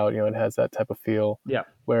get out. It has that type of feel. Yeah.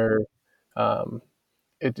 Where,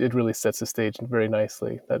 it really sets the stage very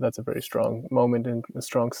nicely. That's a very strong moment and a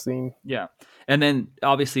strong scene. Yeah. And then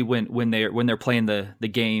obviously when they're playing the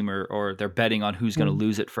game or they're betting on who's going to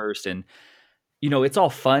lose it first, and it's all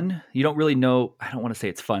fun. You don't really know. I don't want to say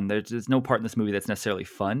it's fun. There's no part in this movie that's necessarily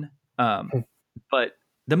fun. But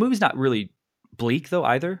the movie's not really bleak though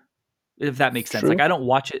either, if that makes sense. True. Like I don't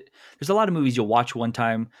watch it. There's a lot of movies you'll watch one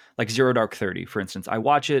time, like Zero Dark 30, for instance. I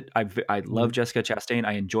watch it. I love Jessica Chastain.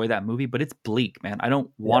 I enjoy that movie, but it's bleak, man. I don't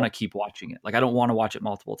want to keep watching it. Like I don't want to watch it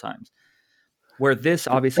multiple times. Where this,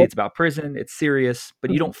 obviously, it's about prison. It's serious,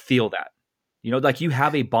 but you don't feel that. Like you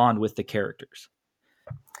have a bond with the characters.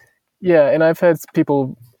 Yeah, and I've had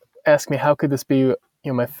people ask me, how could this be,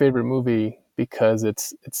 my favorite movie? Because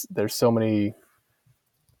there's so many.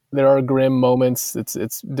 There are grim moments.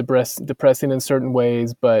 It's depressing in certain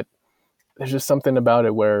ways, but there's just something about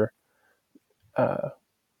it where,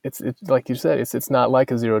 it's like you said, it's not like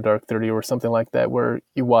a Zero Dark 30 or something like that where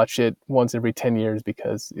you watch it once every 10 years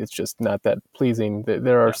because it's just not that pleasing.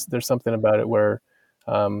 There's something about it where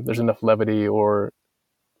there's enough levity, or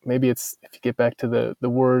maybe it's, if you get back to the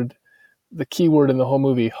word, the key word in the whole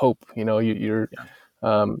movie, hope.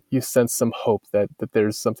 You sense some hope that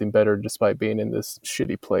there's something better despite being in this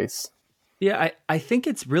shitty place. Yeah, I think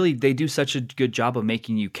it's really, they do such a good job of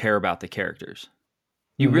making you care about the characters.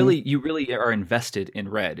 You really are invested in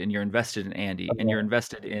Red, and you're invested in Andy, and you're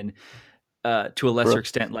invested in, to a lesser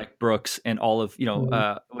extent, like Brooks and all of,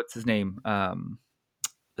 what's his name?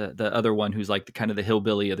 The other one who's like the kind of the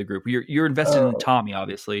hillbilly of the group. You're invested in Tommy,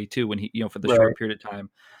 obviously, too, when he, for the short period of time.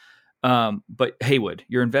 But Haywood,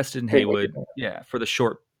 you're invested in Haywood. Yeah. For the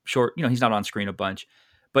short, he's not on screen a bunch,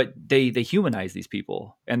 but they humanize these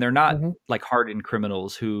people, and they're not like hardened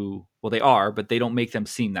criminals who, well, they are, but they don't make them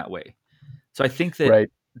seem that way. So I think that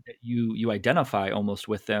you identify almost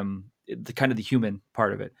with them, the kind of the human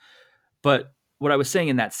part of it. But what I was saying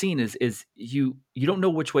in that scene is you don't know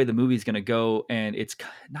which way the movie's going to go, and it's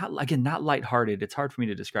not lighthearted. It's hard for me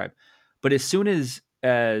to describe, but as soon as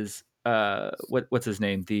what's his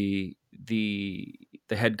name, the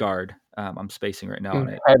head guard, I'm spacing right now on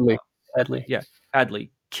it. Hadley. Yeah,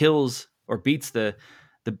 Hadley kills or beats the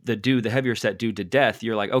dude, the heavier set dude, to death.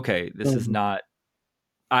 You're like, okay, this is not.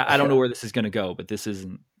 I don't know where this is going to go, but this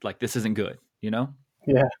isn't good, Yeah.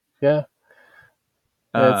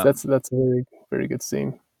 That's a very, very good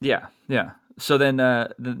scene. Yeah. So then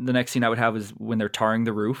the next scene I would have is when they're tarring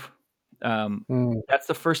the roof. That's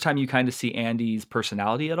the first time you kind of see Andy's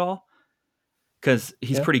personality at all, because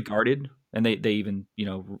he's pretty guarded, and they even,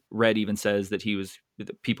 Red even says that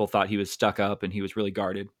people thought he was stuck up and he was really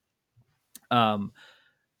guarded.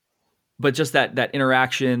 But just that the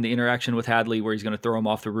interaction with Hadley, where he's going to throw him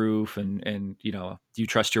off the roof, and do you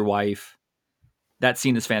trust your wife? That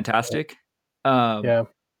scene is fantastic. Doing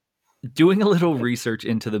a little research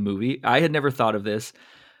into the movie, I had never thought of this.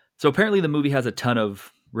 So apparently the movie has a ton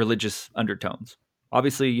of religious undertones.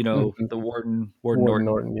 Obviously, the Warden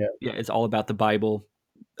Norton. Yeah, it's all about the Bible,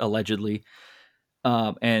 allegedly,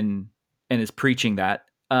 and is preaching that.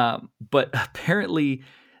 But apparently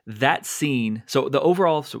that scene, so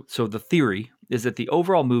the theory is that the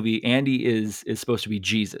overall movie, Andy is supposed to be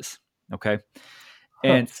Jesus. Okay.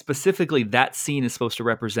 And specifically that scene is supposed to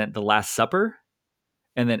represent the Last Supper.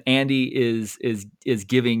 And then Andy is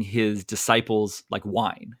giving his disciples like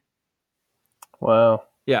wine. Wow.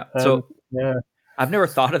 Yeah. So I've never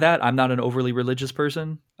thought of that. I'm not an overly religious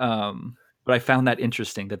person. But I found that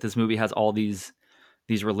interesting that this movie has all these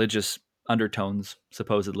religious undertones,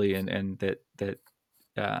 supposedly, and that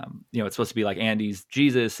it's supposed to be like Andy's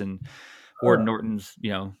Jesus and Warden Norton's,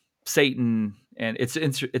 Satan. And it's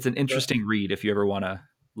an interesting read if you ever want to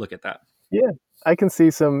look at that. Yeah, I can see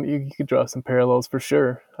you could draw some parallels for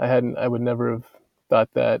sure. I would never have thought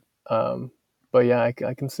that. But yeah, I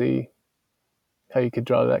can see how you could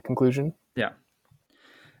draw that conclusion. Yeah.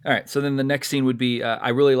 All right. So then the next scene would be, I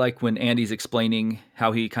really like when Andy's explaining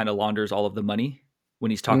how he kind of launders all of the money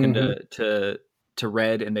when he's talking to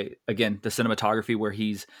Red, and the cinematography where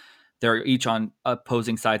they're each on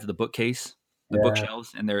opposing sides of the bookcase,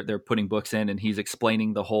 bookshelves, and they're putting books in, and he's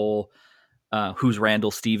explaining the whole, who's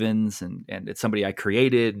Randall Stevens, and it's somebody I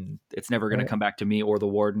created, and it's never going to come back to me or the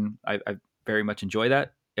Warden. I very much enjoy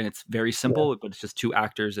that. And it's very simple, but it's just two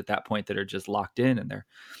actors at that point that are just locked in, and they're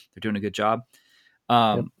doing a good job.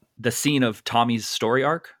 The scene of Tommy's story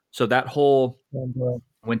arc. So that whole,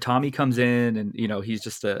 when Tommy comes in, and he's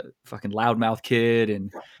just a fucking loudmouth kid,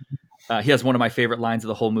 and he has one of my favorite lines of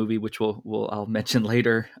the whole movie, which I'll mention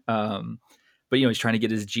later. But he's trying to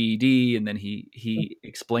get his GED, and then he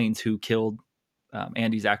explains who killed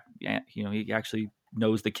Andy's he actually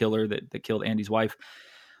knows the killer that killed Andy's wife.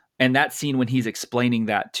 And that scene when he's explaining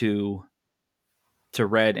that to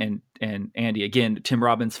Red and Andy, again, Tim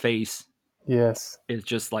Robbins' face Yes. is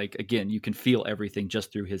just like, again, you can feel everything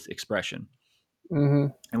just through his expression. Mm-hmm.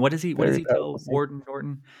 And what does he Very tell scene. Warden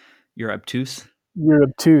Norton? You're obtuse. You're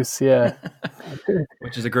obtuse, yeah.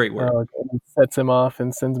 Which is a great word. He sets him off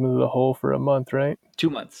and sends him into the hole for a month, right? 2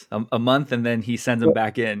 months, a month, and then he sends him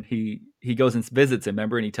back in. He goes and visits him,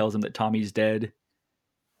 remember, and he tells him that Tommy's dead.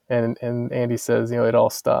 And Andy says, it all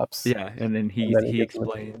stops. Yeah, and then he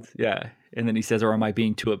explains. Yeah, and then he says, "Or am I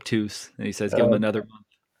being too obtuse?" And he says, "Give him another month."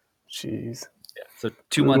 Jeez. Yeah, so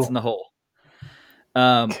 2 months in the hole.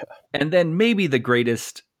 And then maybe the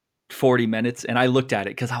greatest 40 minutes. And I looked at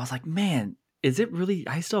it because I was like, man, is it really?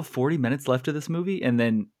 I still have 40 minutes left of this movie. And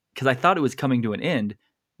then because I thought it was coming to an end,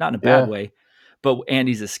 not in a bad way, but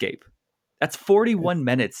Andy's escape. That's 41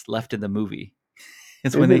 minutes left in the movie.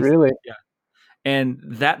 Is it really? Yeah. And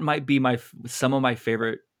that might be some of my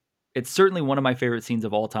favorite. It's certainly one of my favorite scenes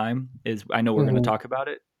of all time. I know we're going to talk about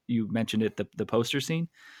it. You mentioned it, the poster scene.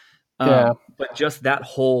 But just that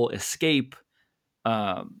whole escape,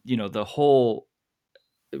 the whole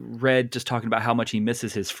Red just talking about how much he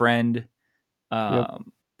misses his friend.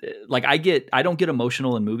 Like I don't get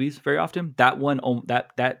emotional in movies very often. That one,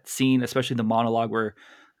 that scene, especially the monologue where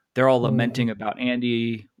they're all lamenting about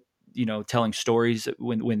Andy, telling stories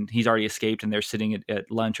when he's already escaped and they're sitting at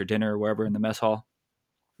lunch or dinner or wherever in the mess hall.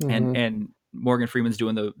 And Morgan Freeman's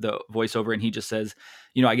doing the voiceover and he just says,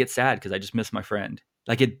 I get sad because I just miss my friend.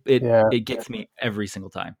 Like it gets me every single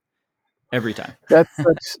time. Every time. That's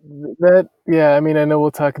such that. Yeah. I mean, I know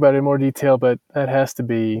we'll talk about it in more detail, but that has to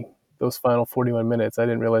be those final 41 minutes. I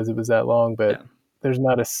didn't realize it was that long, but there's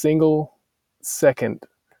not a single second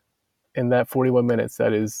in that 41 minutes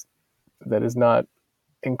that is not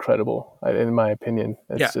incredible, in my opinion.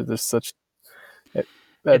 There's such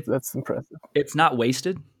that's impressive. It's not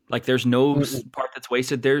wasted. Like there's no part that's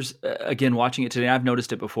wasted. There's again, watching it today, I've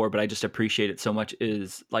noticed it before, but I just appreciate it so much,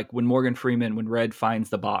 is like when Red finds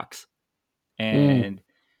the box and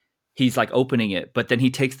he's like opening it, but then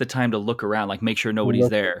he takes the time to look around, like make sure nobody's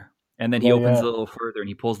there. And then he opens it a little further and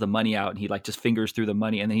he pulls the money out and he like just fingers through the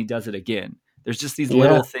money and then he does it again. There's just these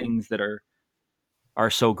little things that are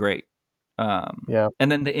so great. And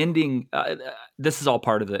then the ending, this is all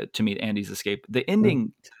part of to me, Andy's escape. The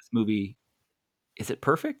ending to this movie, is it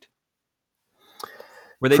perfect?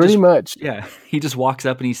 Where they pretty much. Yeah. He just walks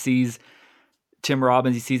up and he sees Tim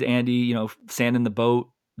Robbins, he sees Andy, sand in the boat.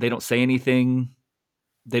 They don't say anything.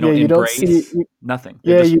 They don't embrace nothing.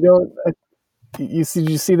 They're you don't. You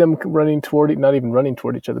see them running toward, not even running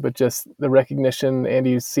toward each other, but just the recognition.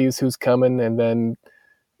 Andy sees who's coming, and then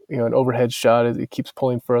an overhead shot as it keeps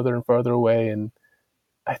pulling further and farther away. And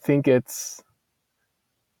I think it's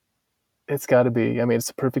got to be. I mean, it's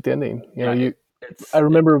a perfect ending. I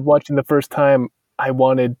remember watching the first time. I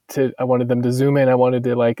wanted them to zoom in. I wanted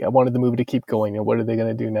the movie to keep going. What are they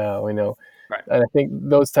going to do now? Right. And I think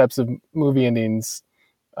those types of movie endings.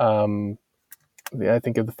 I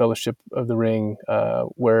think of the Fellowship of the Ring,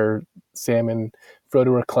 where Sam and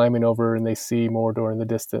Frodo are climbing over and they see Mordor in the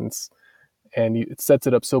distance, and it sets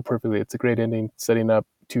it up so perfectly. It's a great ending, setting up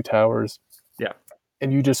two towers. Yeah,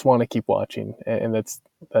 and you just want to keep watching, and that's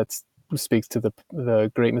speaks to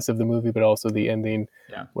the greatness of the movie, but also the ending,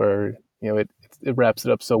 where it wraps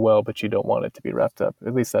it up so well, but you don't want it to be wrapped up.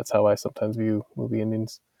 At least that's how I sometimes view movie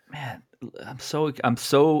endings. Man, I'm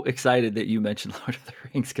so excited that you mentioned Lord of the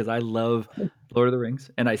Rings, because I love Lord of the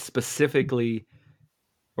Rings, and I particularly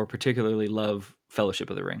love Fellowship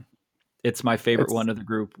of the Ring. It's my favorite one of the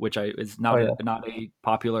group, which is not a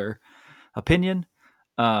popular opinion.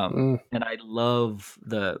 And I love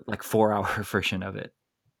the 4-hour version of it.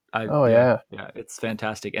 It's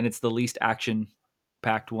fantastic, and it's the least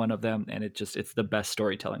action-packed one of them, and it's the best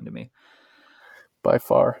storytelling to me. By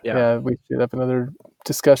far. Yeah, we should have another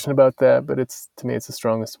discussion about that, but to me it's the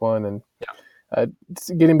strongest one. And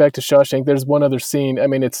getting back to Shawshank, there's one other scene. I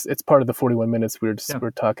mean, it's part of the 41 minutes we're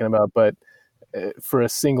talking about, but for a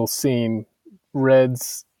single scene,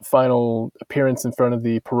 Red's final appearance in front of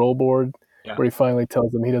the parole board, where he finally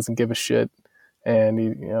tells them he doesn't give a shit, and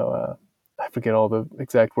he, I forget all the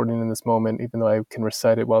exact wording in this moment, even though I can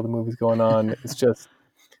recite it while the movie's going on. It's just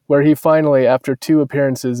where he finally, after 2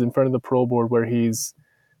 appearances in front of the parole board, where he's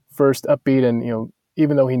first upbeat and,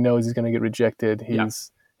 even though he knows he's going to get rejected,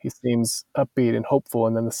 he seems upbeat and hopeful.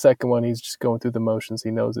 And then the second one, he's just going through the motions.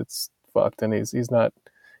 He knows it's fucked and he's not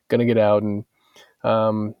going to get out. And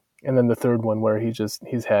then the third one where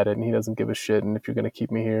he's had it and he doesn't give a shit. And if you're going to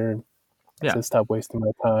keep me here, says, stop wasting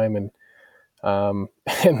my time. And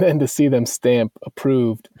then to see them stamp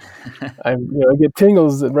approved, I get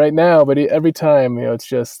tingles right now, but every time, it's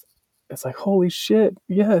just it's like, holy shit,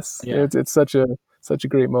 yes. Yeah. It's such a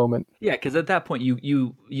great moment. Yeah, because at that point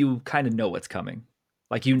you kind of know what's coming.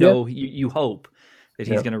 Like Yeah. you hope that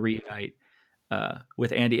he's Yeah. going to reunite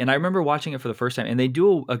with Andy. And I remember watching it for the first time, and they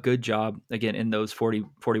do a good job again in those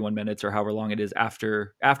 41 minutes or however long it is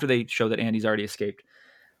after they show that Andy's already escaped,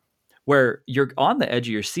 where you're on the edge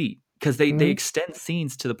of your seat because they Mm-hmm. extend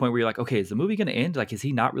scenes to the point where you're like, okay, is the movie going to end? Like, is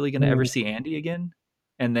he not really going to ever Mm-hmm. see Andy again?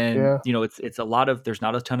 And then, Yeah. it's a lot of, there's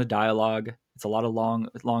not a ton of dialogue. It's a lot of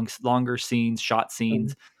longer scenes, shot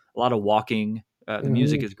scenes, a lot of walking. The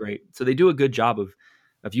music Mm-hmm. is great. So they do a good job of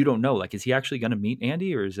you don't know, like, is he actually going to meet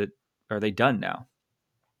Andy, or are they done now?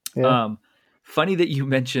 Yeah. Um, Funny that you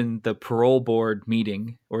mentioned the parole board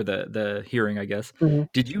meeting, or the hearing, I guess. Mm-hmm.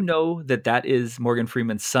 Did you know that is Morgan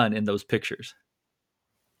Freeman's son in those pictures?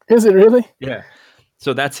 Is it really? Yeah.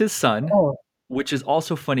 So that's his son, Oh, which is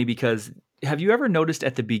also funny because have you ever noticed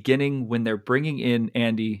at the beginning when they're bringing in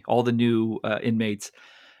Andy, all the new inmates,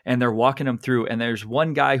 and they're walking him through, and there's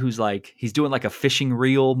one guy who's like, he's doing like a fishing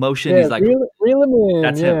reel motion. yeah. He's like, Reel him in.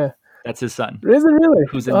 that's him. Yeah. That's his son Is it really?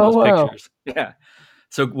 who's in Oh, those wow. pictures. Yeah.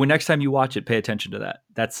 So when next time you watch it, pay attention to that.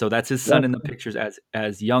 That's his son in the pictures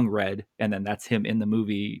as young Red, and then that's him in the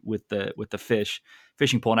movie with the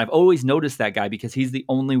fishing pole. And I've always noticed that guy because he's the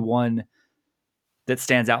only one that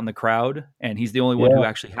stands out in the crowd, and he's the only one who Yeah.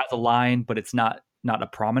 actually has a line, but it's not a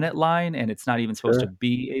prominent line, and it's not even supposed to Sure.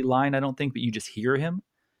 be a line, I don't think, but you just hear him.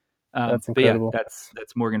 That's But yeah, incredible.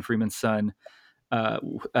 that's Morgan Freeman's son,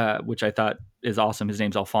 which I thought is awesome. His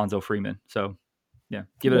name's Alfonso Freeman. So yeah,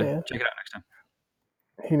 check it out next time.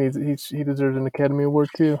 He deserves an Academy Award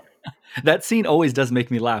too. That scene always does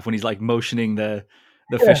make me laugh when he's like motioning the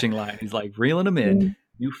Yeah. fishing line. He's like reeling them in,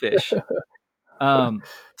 new fish.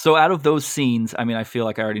 So out of those scenes, I mean, I feel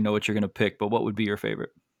like I already know what you're going to pick, but what would be your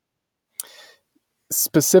favorite?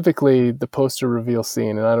 Specifically, the poster reveal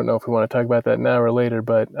scene, and I don't know if we want to talk about that now or later,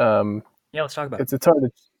 but Yeah, let's talk about it. it's hard to.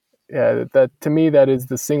 Yeah, that to me, that is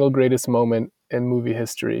the single greatest moment in movie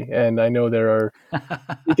history, and I know there are.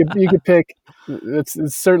 You could pick. It's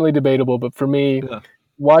certainly debatable, but for me, Yeah.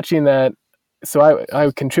 watching that, so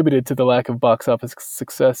I contributed to the lack of box office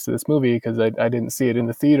success to this movie because I didn't see it in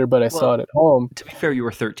the theater, but I saw it at home. To be fair, you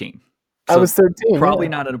were 13. I was 13. Probably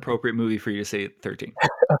yeah. not an appropriate movie for you to see at 13.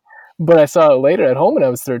 But I saw it later at home when I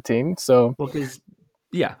was 13. So Well,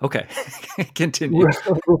 yeah, okay. Continue.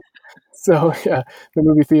 So yeah, the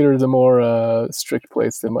movie theater is a more strict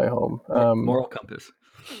place than my home. Moral compass.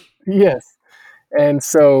 Yes, and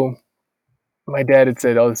so my dad had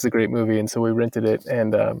said, "Oh, this is a great movie," and so we rented it.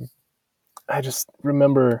 And I just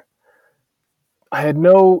remember I had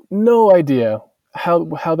no idea how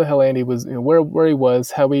the hell Andy was, where he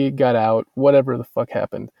was, how he got out, whatever the fuck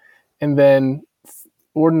happened, and then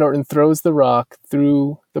Ord Norton throws the rock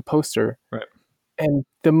through the poster, right? And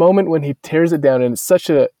the moment when he tears it down, and it's such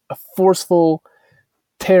a forceful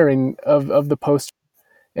tearing of the poster,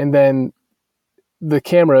 and then the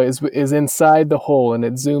camera is inside the hole, and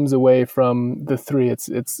it zooms away from the three.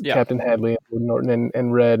 It's Captain Hadley and Ord Norton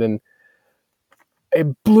and Red, and it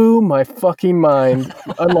blew my fucking mind,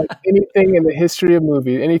 unlike anything in the history of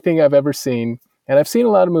movies, anything I've ever seen. And I've seen a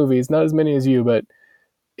lot of movies, not as many as you, but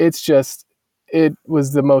it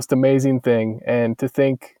was the most amazing thing. And to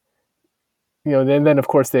think, then of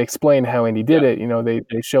course they explain how Andy did it.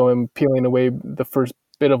 They show him peeling away the first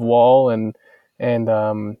bit of wall, and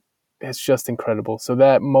it's just incredible. So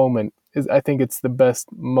that moment I think it's the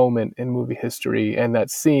best moment in movie history, and that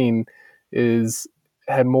scene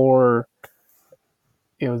had more.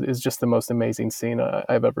 Is just the most amazing scene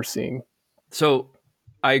I've ever seen. So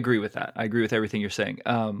I agree with that. I agree with everything you're saying.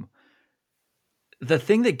 The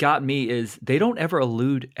thing that got me is they don't ever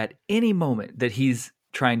allude at any moment that he's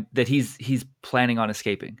planning on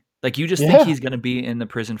escaping. Like, you just think he's going to be in the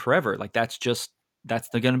prison forever. Like, that's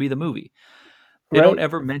going to be the movie. They don't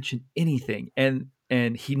ever mention anything.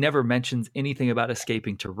 And he never mentions anything about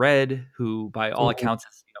escaping to Red, who by all accounts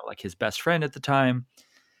is, like his best friend at the time.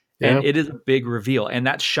 And it is a big reveal. And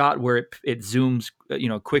that shot where it zooms,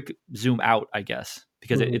 quick zoom out, I guess,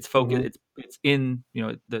 because it's focused. It's in,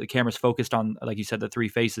 the camera's focused on, like you said, the three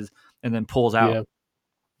faces, and then pulls out,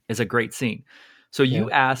 is a great scene. So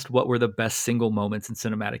you asked what were the best single moments in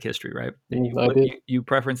cinematic history, right? And you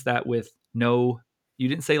preferenced that with you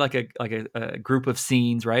didn't say like a group of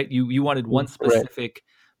scenes, right? You wanted one specific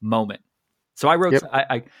moment. So I wrote,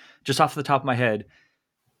 I just off the top of my head,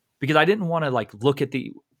 because I didn't want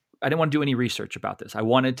to I didn't want to do any research about this. I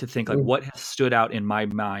wanted to think what has stood out in my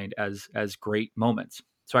mind as great moments.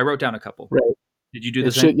 So I wrote down a couple. Right. Did you do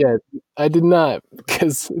the same? Yeah, I did not,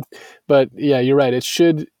 but yeah, you're right. It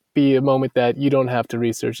should be a moment that you don't have to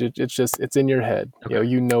research. It's in your head. Okay.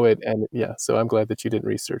 You know it, and yeah. So I'm glad that you didn't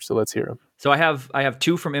research. So let's hear them. So I have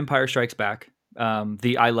two from Empire Strikes Back.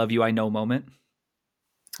 The "I love you, I know" moment.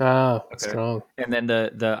 Strong. And then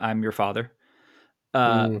the "I'm your father."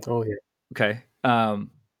 Oh yeah. Okay.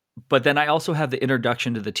 But then I also have the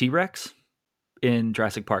introduction to the T-Rex in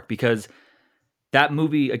Jurassic Park, because that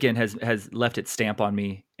movie again has left its stamp on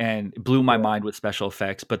me and blew my mind with special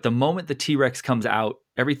effects. But the moment the T-Rex comes out,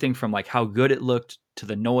 everything from like how good it looked to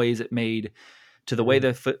the noise it made to the way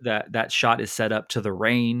that shot is set up to the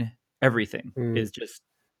rain, everything is just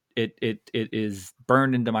it is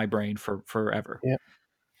burned into my brain for forever.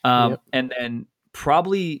 Yeah. And then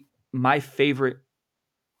probably my favorite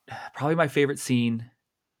scene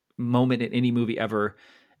moment in any movie ever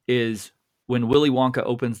is when Willy Wonka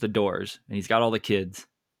opens the doors and he's got all the kids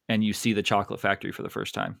and you see the chocolate factory for the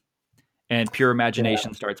first time, and Pure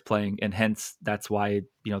Imagination starts playing. And hence that's why,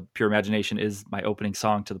 Pure Imagination is my opening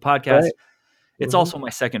song to the podcast. Right. It's also my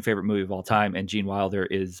second favorite movie of all time. And Gene Wilder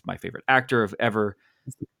is my favorite actor of ever.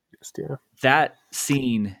 That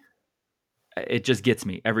scene, it just gets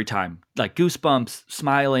me every time, like goosebumps,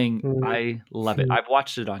 smiling. I love it. I've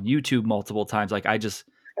watched it on YouTube multiple times. Like I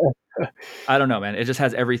don't know, man. It just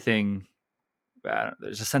has everything.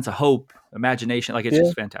 There's a sense of hope, imagination. Like it's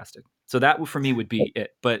just fantastic. So that for me would be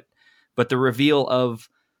it. But the reveal of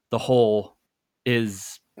the whole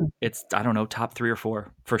it's I don't know, top 3 or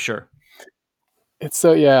 4 for sure. It's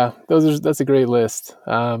so that's a great list.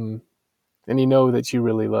 And you know that you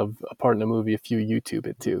really love a part in a movie if you YouTube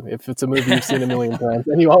it too. If it's a movie you've seen a million times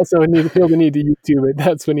and you also feel the need to YouTube it,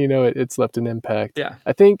 that's when you know it's left an impact. Yeah.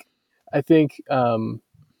 I think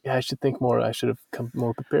I should think more. I should have come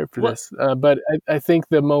more prepared for this. But I think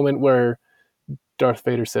the moment where Darth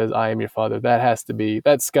Vader says, "I am your father," that's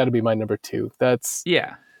got to be my number 2. That's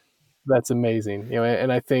amazing.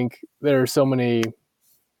 And I think there are so many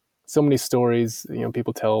stories,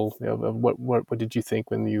 people tell, of what did you think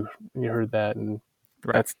when you heard that? And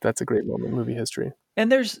that's a great moment in movie history.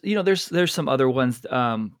 And there's some other ones.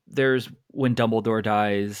 There's when Dumbledore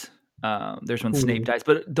dies. There's when Snape dies,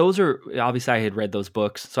 but those are obviously I had read those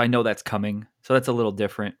books, so I know that's coming. So that's a little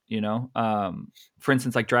different, For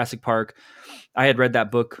instance, like Jurassic Park, I had read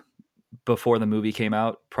that book before the movie came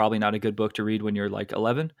out. Probably not a good book to read when you're like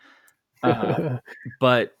 11.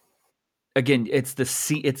 But again,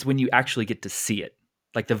 it's when you actually get to see it,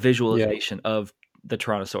 like the visualization of the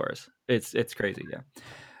Tyrannosaurus. It's crazy, yeah.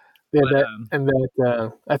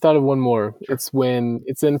 I thought of one more. Sure. It's when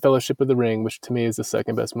it's in Fellowship of the Ring, which to me is the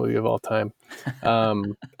second best movie of all time.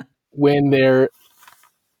 When they're,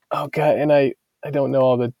 oh god, and I don't know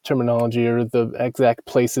all the terminology or the exact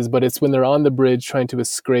places, but it's when they're on the bridge trying to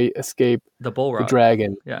escape the Bullrog, the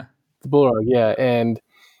dragon. Yeah, the Bullrog. Yeah, and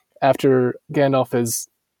after Gandalf has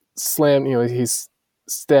slammed, he's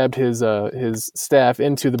stabbed his staff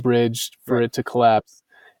into the bridge for it to collapse.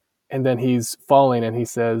 And then he's falling and he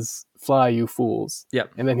says, "Fly, you fools."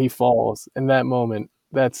 Yep. And then he falls. In that moment,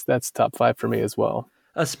 that's top 5 for me as well.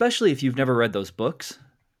 Especially if you've never read those books,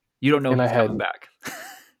 you don't know he's coming back.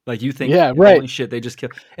 Like you think, holy shit, they just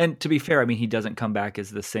killed. And to be fair, I mean, he doesn't come back as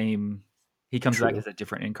the same. He comes back as a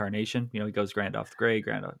different incarnation. He goes Gandalf the Grey,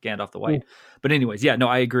 Gandalf the White. But anyways, yeah, no,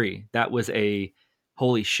 I agree. That was a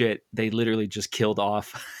holy shit. They literally just killed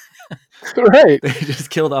off. Right. They just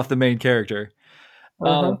killed off the main character.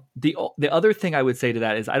 The other thing I would say to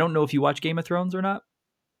that is I don't know if you watch Game of Thrones or not.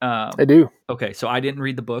 I do. Okay, so I didn't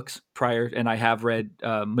read the books prior, and I have read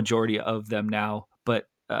majority of them now. But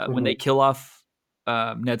when they kill off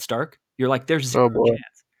Ned Stark, you're like, there's zero chance.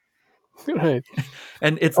 Right.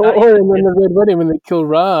 And it's in the Red Wedding when they kill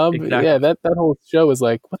Robb. Exactly. Yeah, that whole show is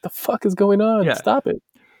like, what the fuck is going on? Yeah. Stop it.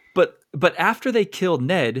 But after they kill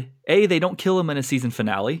Ned, they don't kill him in a season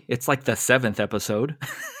finale. It's like the 7th episode.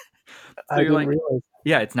 So I didn't realize.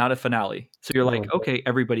 Yeah, it's not a finale. So you're like, okay,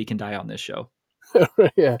 everybody can die on this show.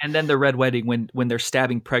 Yeah. And then the Red Wedding, when they're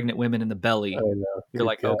stabbing pregnant women in the belly, you're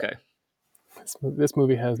like, okay. This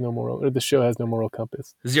movie has no moral, or the show has no moral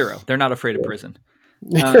compass. 0. They're not afraid of prison.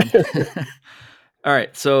 All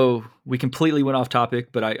right, so we completely went off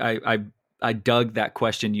topic, but I dug that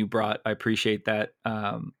question you brought. I appreciate that.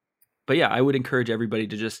 But yeah, I would encourage everybody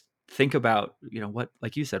to just think about, what,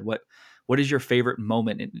 like you said, what is your favorite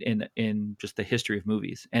moment in just the history of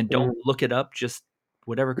movies? And don't look it up, just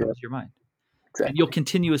whatever comes to your mind. Exactly. And you'll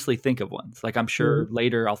continuously think of ones. Like I'm sure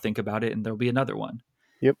later I'll think about it and there'll be another one.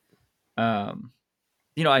 Yep. I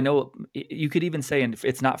know you could even say, and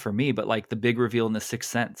it's not for me, but like the big reveal in The Sixth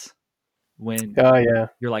Sense when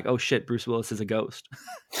you're like, oh shit, Bruce Willis is a ghost.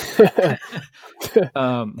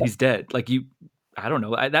 He's dead. Like I don't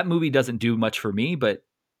know. That movie doesn't do much for me, but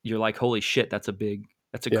you're like, holy shit, that's a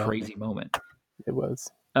crazy moment. It was.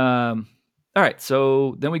 All right,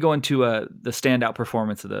 so then we go into the standout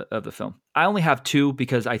performance of the film. I only have two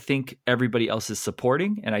because I think everybody else is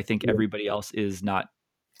supporting, and I think everybody else is not.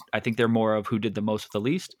 I think they're more of who did the most with the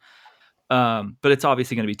least. But it's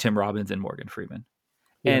obviously going to be Tim Robbins and Morgan Freeman,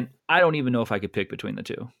 and I don't even know if I could pick between the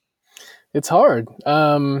two. It's hard.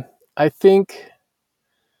 I think.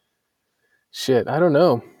 Shit, I don't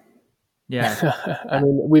know. Yeah, I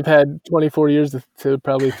mean, we've had 24 years to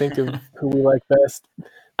probably think of who we like best.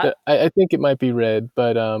 I think it might be Red,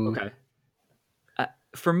 but okay.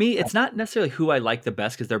 For me, it's not necessarily who I like the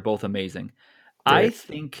best because they're both amazing. Right. I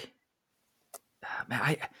think,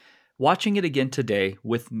 watching it again today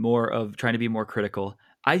with more of trying to be more critical,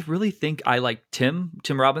 I really think I like Tim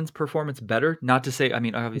Robbins' performance better. Not to say, I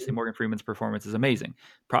mean, obviously Morgan Freeman's performance is amazing.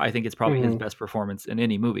 I think it's probably his best performance in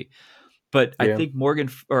any movie. But I think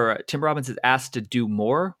Tim Robbins is asked to do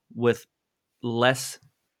more with less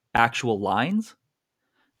actual lines.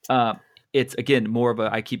 It's again more of a,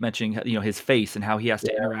 I keep mentioning, his face and how he has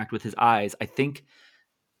to interact with his eyes. I think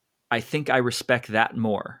I respect that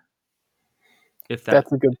more. If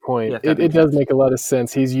that's a good point. It does make a lot of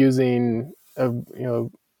sense. He's using I'm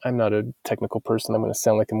not a technical person. I'm going to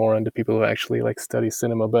sound like a moron to people who actually like study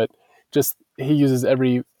cinema, but just he uses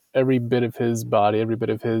every bit of his body, every bit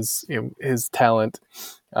of his his talent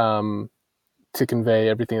to convey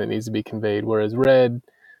everything that needs to be conveyed. Whereas Red,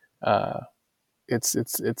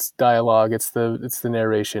 it's dialogue, it's the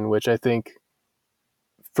narration, which I think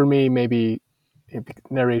for me maybe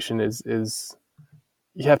narration is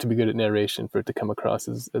you have to be good at narration for it to come across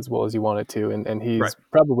as well as you want it to, and he's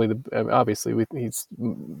probably obviously he's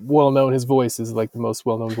well known. His voice is like the most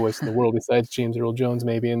well known voice in the world besides James Earl Jones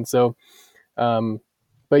maybe, and so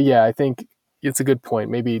but yeah, I think it's a good point.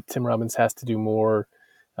 Maybe Tim Robbins has to do more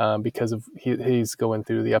because of he's going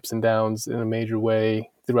through the ups and downs in a major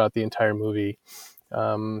way throughout the entire movie.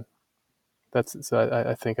 I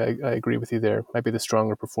think I agree with you there. Might be the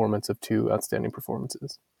stronger performance of two outstanding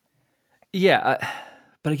performances. Yeah,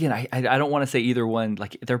 but again, I don't want to say either one.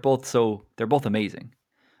 Like they're both amazing.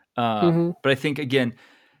 But I think again,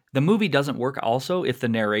 the movie doesn't work also if the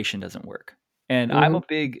narration doesn't work. And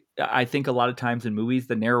I think a lot of times in movies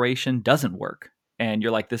the narration doesn't work, and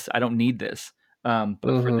you're like, this, I don't need this. But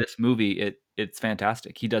for this movie, it's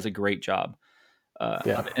fantastic. He does a great job. Of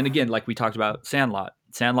it. And again, like we talked about Sandlot.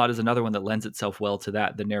 Sandlot is another one that lends itself well to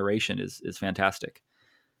that. The narration is fantastic.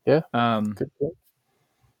 Yeah. Good point.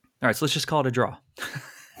 All right, so let's just call it a draw.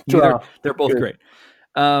 They're both great.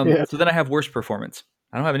 So then I have worst performance.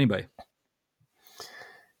 I don't have anybody.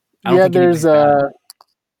 I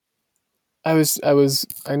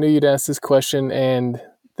knew you'd ask this question, and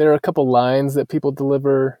there are a couple lines that people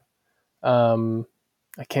deliver.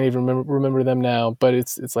 I can't even remember them now, but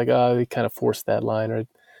it's like, they kind of forced that line,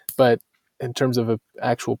 but in terms of an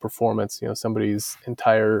actual performance, somebody's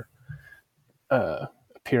entire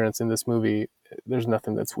appearance in this movie, there's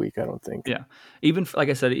nothing that's weak, I don't think. Yeah. Even like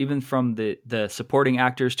I said, even from the supporting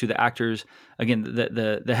actors to the actors, again,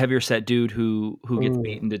 the heavier set dude who gets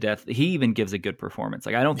beaten to death, he even gives a good performance.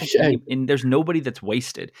 Like I don't think and there's nobody that's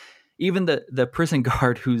wasted. Even the prison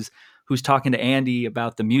guard who's talking to Andy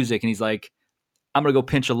about the music, and he's like, I'm gonna go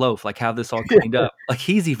pinch a loaf, like have this all cleaned up. Like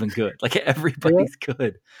he's even good. Like everybody's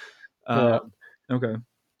good. Okay.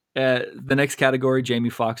 The next category, Jamie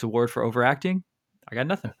Foxx Award for overacting. I got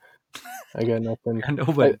nothing. I got nothing.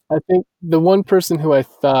 Nobody. I think the one person who I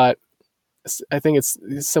think it's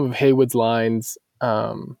some of Haywood's lines.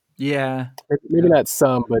 Yeah. Maybe not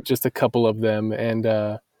some, but just a couple of them. And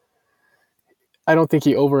I don't think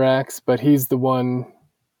he overacts, but he's the one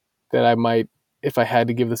that I might, if I had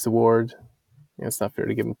to give this award. It's not fair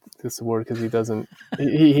to give him this award because he doesn't.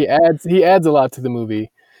 he adds a lot to the movie,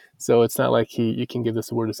 so it's not like you can give this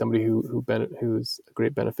award to somebody who's a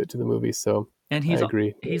great benefit to the movie. So I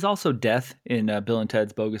agree. He's also Death in Bill and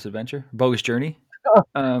Ted's Bogus Journey.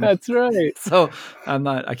 That's right. So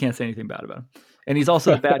I can't say anything bad about him. And he's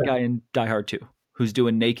also the bad guy in Die Hard 2, who's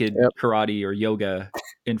doing naked karate or yoga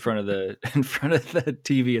in front of the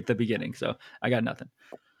TV at the beginning. So I got nothing.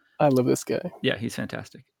 I love this guy. Yeah, he's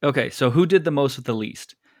fantastic. Okay, so who did the most with the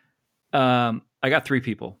least? I got three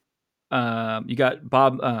people. You got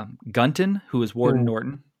Bob Gunton, who is Warden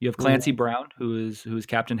Norton. You have Clancy Brown, who is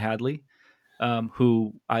Captain Hadley,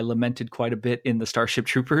 who I lamented quite a bit in the Starship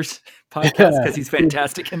Troopers podcast because he's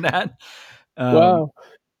fantastic in that. Wow.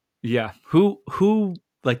 Yeah. Who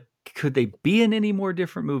like could they be in any more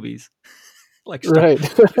different movies? Like right.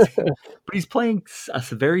 But he's playing a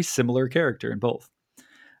very similar character in both.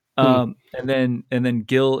 And then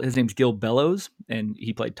Gil, his name's Gil Bellows, and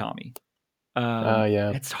he played Tommy.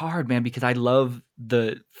 Yeah. It's hard, man, because I love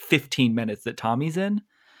the 15 minutes that Tommy's in.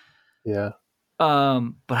 Yeah.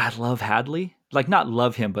 But I love Hadley. Like, not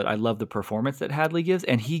love him, but I love the performance that Hadley gives,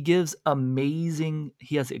 and he has amazing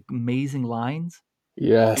lines,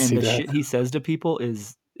 Yes, and he the does. shit he says to people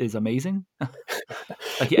is amazing. Like,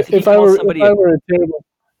 I think he If I calls were somebody a terrible,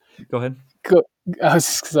 go ahead. I was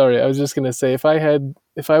sorry. I was just gonna say if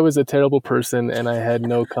I was a terrible person and I had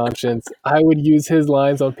no conscience, I would use his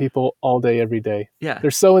lines on people all day, every day. Yeah. They're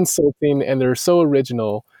so insulting and they're so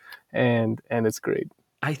original, and it's great.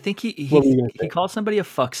 I think What were you gonna he say? calls somebody a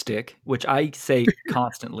fuck stick, which I say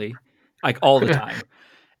constantly, like all the time.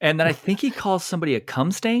 And then I think he calls somebody a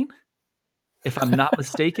cum stain, if I'm not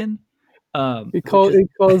mistaken. He Which is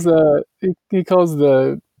calls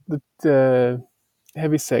the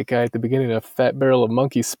heavyset guy at the beginning a fat barrel of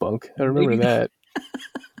monkey spunk. I remember maybe that.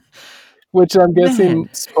 Which I'm guessing man.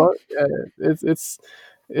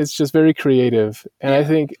 it's just very creative, and I Yeah.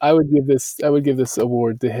 think I would give this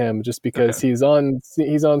award to him just because Okay. he's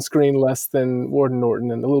on screen less than Warden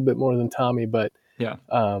Norton and a little bit more than Tommy, but Yeah.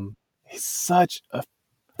 he's such a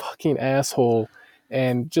fucking asshole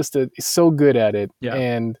and he's so good at it, Yeah.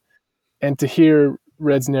 and to hear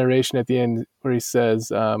Red's narration at the end where he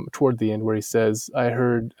says toward the end where he says I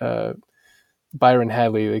heard Byron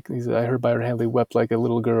Hadley, like I heard Byron Hadley wept like a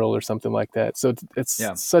little girl or something like that. So it's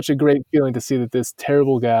Yeah. such a great feeling to see that this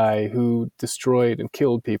terrible guy who destroyed and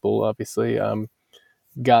killed people, obviously,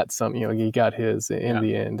 got some. He got his in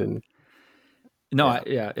the end, and No,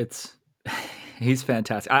 it's he's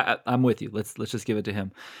fantastic. I'm with you. Let's just give it to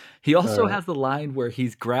him. He also right. has the line where he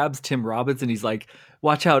grabs Tim Robbins and he's like,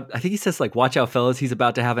 "Watch out!" I think he says like, "Watch out, fellas! He's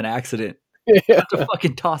about to have an accident." Yeah. About to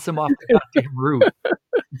fucking toss him off the goddamn roof.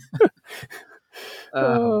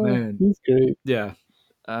 Oh man, He's great. yeah.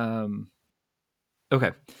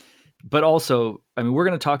 Okay, but also, I mean, we're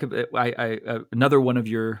going to talk about. Another one of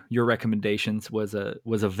your recommendations was a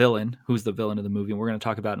villain. Who's the villain of the movie? And we're going to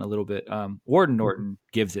talk about it in a little bit. Warden Norton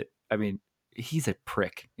gives it. I mean, he's a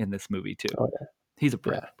prick in this movie too. Oh, yeah. He's a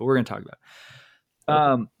prick, Yeah. but we're going to talk about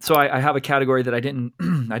it. So I have a category that I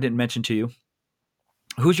didn't mention to you.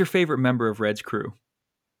 Who's your favorite member of Red's crew?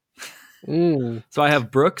 So I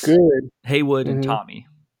have Brooks, Good. Haywood, and Tommy.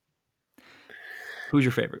 Who's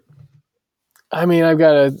your favorite? I mean, I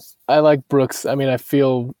like Brooks. I mean, I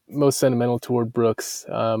feel most sentimental toward Brooks.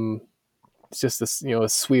 It's just a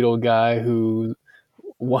sweet old guy who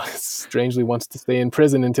strangely wants to stay in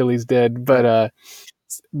prison until he's dead. But I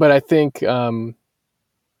think I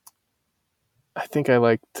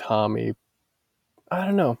like Tommy. I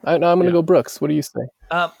don't know. I'm going to go Brooks. What do you say?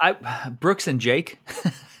 Brooks and Jake,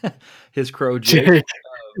 his crow Jake.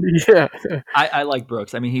 Yeah, I like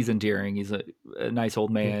Brooks. I mean, he's endearing. He's a nice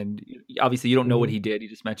old man. Obviously, you don't know what he did. He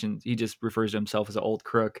just refers to himself as an old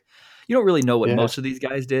crook. You don't really know what most of these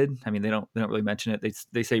guys did. I mean, they don't really mention it.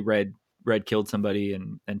 They say Red killed somebody,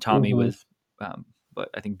 and Tommy was, but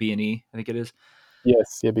I think B&E. I think it is.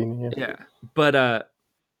 Yes, yeah, B&E. Yeah, but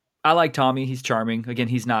I like Tommy. He's charming. Again,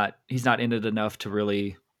 he's not in it enough to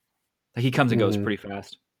really. Like, he comes and goes pretty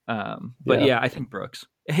fast. But yeah, I think Brooks.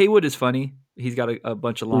 Haywood is funny. He's got a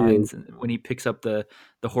bunch of lines, and when he picks up the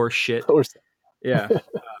horse shit. Yeah, it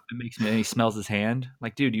makes me. And he smells his hand.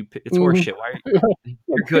 Like, dude, it's horse shit. Why are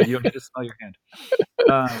you're good? You don't need to smell your hand.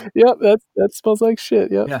 Yep, that smells like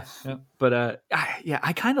shit. Yep. Yeah. But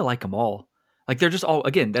I kind of like them all. Like, they're just all,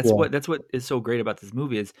 again. That's what is so great about this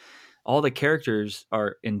movie is all the characters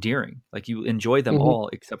are endearing. Like, you enjoy them all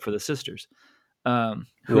except for the sisters. Who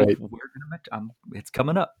we're gonna it's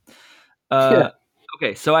coming up.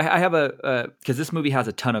 Okay, so I have because this movie has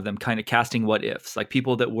a ton of them, kind of casting what ifs, like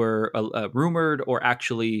people that were rumored or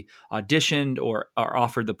actually auditioned or are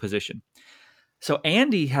offered the position. So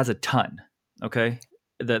Andy has a ton. Okay,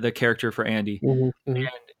 the character for Andy, and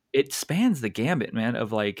it spans the gambit, man.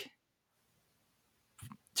 Of like,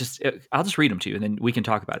 I'll just read them to you, and then we can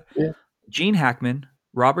talk about it. Yeah. Gene Hackman,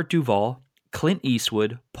 Robert Duvall, Clint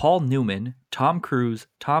Eastwood, Paul Newman, Tom Cruise,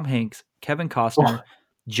 Tom Hanks, Kevin Costner,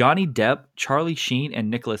 Johnny Depp, Charlie Sheen,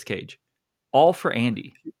 and Nicolas Cage, all for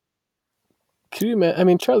Andy. Can you imagine? I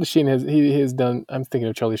mean, Charlie Sheen has done. I'm thinking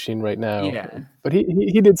of Charlie Sheen right now. Yeah, but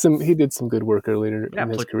he did some good work earlier in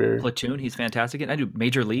his career. Platoon, he's fantastic, and I do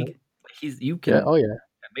Major League.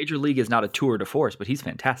 Major League is not a tour de force, but he's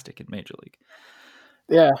fantastic in Major League.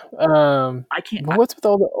 Yeah, I can't. But what's with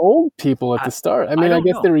all the old people at the start? I mean, I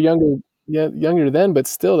guess they were younger. Yeah, younger then, but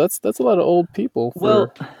still, that's a lot of old people.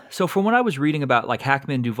 Well, so from what I was reading about, like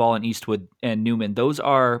Hackman, Duvall, and Eastwood and Newman, those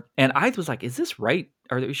are, and I was like, is this right?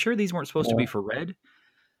 Are they sure these weren't supposed to be for Red?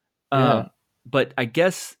 But I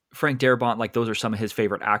guess Frank Darabont, like those are some of his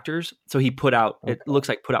favorite actors. So he put out, it looks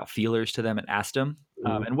like put out feelers to them and asked them,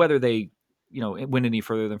 and whether they, went any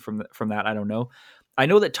further than from that, I don't know. I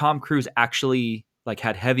know that Tom Cruise actually like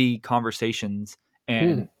had heavy conversations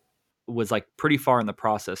and was like pretty far in the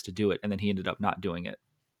process to do it, and then he ended up not doing it.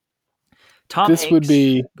 Tom This Hanks, would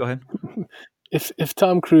be go ahead. If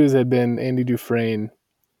Tom Cruise had been Andy Dufresne,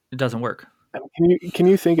 It doesn't work. Can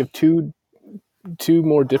you think of two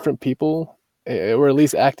more different people, or at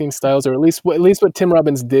least acting styles, or at least what Tim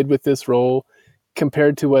Robbins did with this role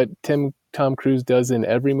compared to what Tom Cruise does in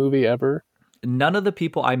every movie ever? None of the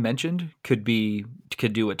people I mentioned could do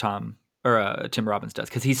what Tim Robbins does,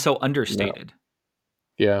 because he's so understated. No.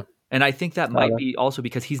 Yeah. And I think that might be also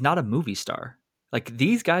because he's not a movie star. Like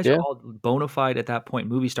these guys are all bona fide at that point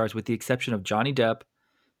movie stars, with the exception of Johnny Depp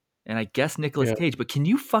and I guess Nicolas Cage. But can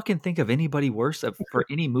you fucking think of anybody worse for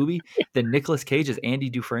any movie than Nicolas Cage as Andy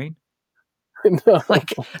Dufresne? No.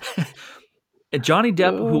 Like Johnny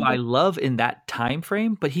Depp, who I love in that time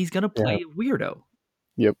frame, but he's gonna play a weirdo.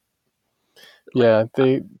 Yep. Yeah,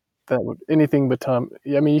 anything but Tom.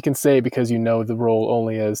 I mean, you can say because you know the role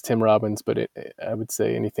only as Tim Robbins, but I would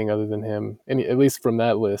say anything other than him, at least from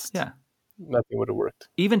that list, nothing would have worked.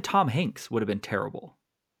 Even Tom Hanks would have been terrible.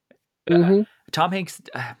 Tom Hanks.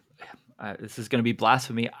 This is going to be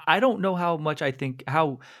blasphemy. I don't know how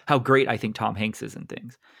great I think Tom Hanks is in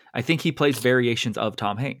things. I think he plays variations of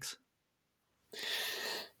Tom Hanks.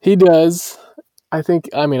 He does. I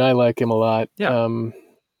like him a lot. Yeah.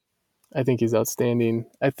 I think he's outstanding.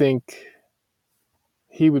 I think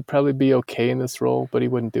he would probably be okay in this role, but he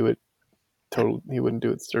wouldn't do it he wouldn't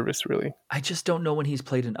do it service, really. I just don't know when he's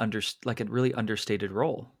played a really understated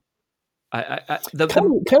role. Kind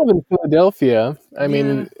of in Philadelphia. I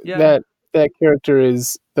mean, that character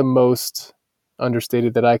is the most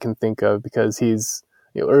understated that I can think of, because he's,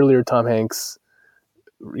 earlier Tom Hanks,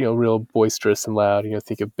 real boisterous and loud.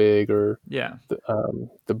 Think of Big or the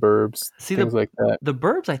Burbs, things like that. The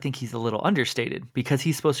Burbs, I think he's a little understated because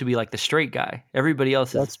he's supposed to be like the straight guy. Everybody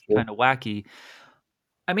else is kind of wacky.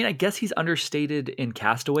 I mean, I guess he's understated in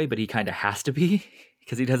Castaway, but he kind of has to be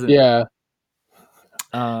because he doesn't. Yeah.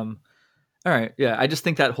 All right. Yeah. I just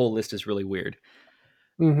think that whole list is really weird.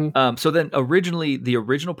 Mm-hmm. So then the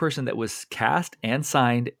original person that was cast and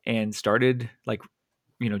signed and started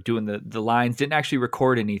doing the lines, didn't actually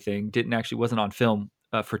record anything, wasn't on film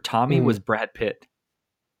for Tommy was Brad Pitt.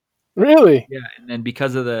 Really? Yeah. And then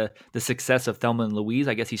because of the success of Thelma and Louise,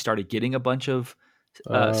 I guess he started getting a bunch of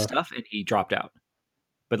stuff and he dropped out.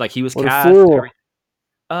 But like he was cast.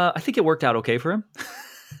 I think it worked out okay for him.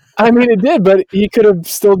 I mean, it did, but he could have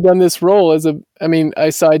still done this role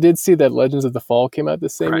I did see that Legends of the Fall came out the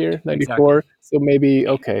same year, 94. Exactly. So maybe,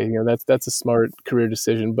 okay, that's a smart career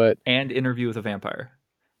decision, but. And Interview with a Vampire.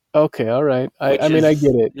 Okay. All right. I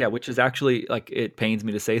get it. Yeah. Which is actually, like, it pains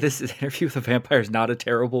me to say this, Interview with a Vampire is not a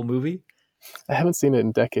terrible movie. I haven't seen it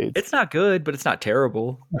in decades. It's not good, but it's not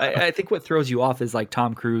terrible. I think what throws you off is like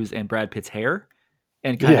Tom Cruise and Brad Pitt's hair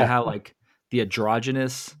and kind of how like the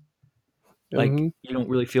androgynous, like you don't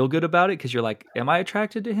really feel good about it because you're like, am I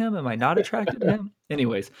attracted to him? Am I not attracted to him?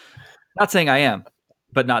 Anyways, not saying I am,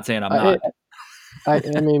 but not saying I'm not. I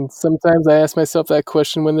mean, sometimes I ask myself that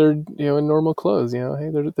question when they're in normal clothes. Hey,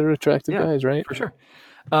 they're attractive guys, right? For sure.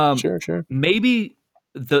 Sure. Maybe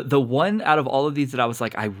the one out of all of these that I was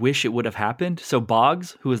like, I wish it would have happened. So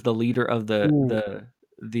Boggs, who is the leader of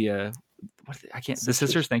the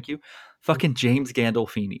sisters. Thank you. Fucking James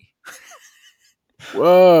Gandolfini.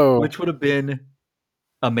 Whoa. Which would have been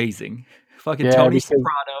amazing. Fucking Tony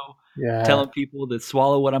Soprano telling people to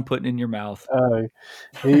swallow what I'm putting in your mouth.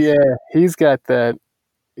 He's got that.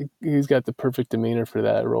 He's got the perfect demeanor for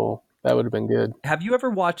that role. That would have been good. Have you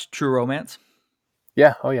ever watched True Romance?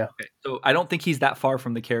 Yeah. Oh, yeah. Okay. So I don't think he's that far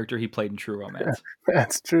from the character he played in True Romance.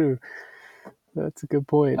 That's true. That's a good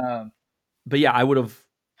point. But yeah, I would have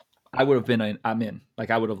been. I'm in.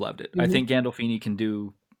 Like I would have loved it. Mm-hmm. I think Gandolfini can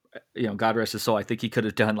do. God rest his soul. I think he could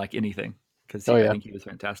have done like anything because I think he was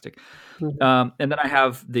fantastic. Mm-hmm. And then I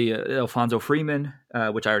have the Alfonso Freeman,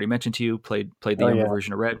 which I already mentioned to you, played the younger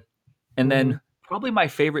version of Red. And then probably my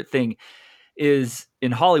favorite thing is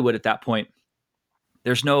in Hollywood at that point.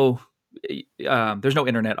 There's no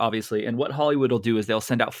internet, obviously, and what Hollywood will do is they'll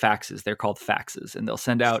send out faxes. They're called faxes, and they'll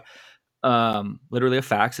send out literally a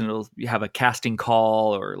fax, and it'll have a casting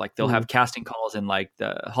call, or like they'll have casting calls in like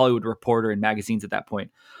the Hollywood Reporter and magazines at that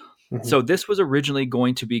point. Mm-hmm. So this was originally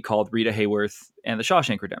going to be called Rita Hayworth and the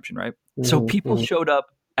Shawshank Redemption, right? Mm-hmm. So people showed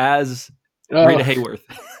up as Rita Hayworth,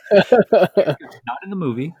 not in the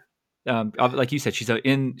movie. Like you said,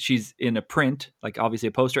 she's in a print, like obviously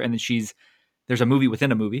a poster, and then there's a movie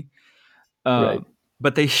within a movie. Right.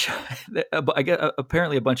 but they I guess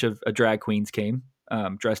apparently a bunch of drag queens came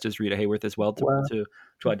dressed as Rita Hayworth as well Wow. to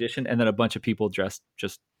audition, and then a bunch of people dressed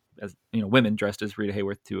just as women dressed as Rita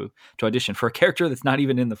Hayworth to audition for a character that's not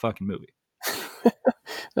even in the fucking movie.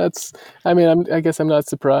 That's. I mean, I guess I'm not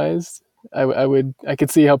surprised. I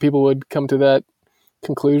could see how people would come to that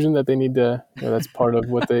conclusion that they need to. That's part of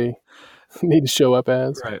what they need to show up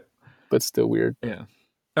as. Right. But still weird. Yeah.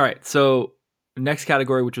 All right. So next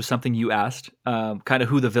category, which was something you asked, kind of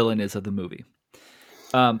who the villain is of the movie.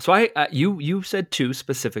 So you said two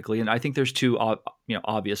specifically, and I think there's two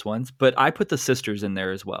obvious ones, but I put the sisters in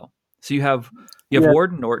there as well. So you have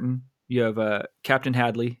Ward and Norton, you have Captain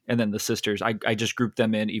Hadley, and then the sisters. I just grouped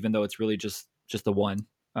them in, even though it's really just the one,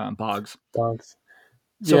 Boggs.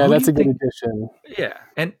 So yeah, that's a good addition. Yeah,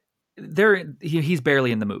 and he's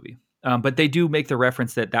barely in the movie, but they do make the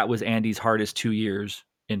reference that was Andy's hardest 2 years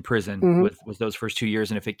in prison, was those first 2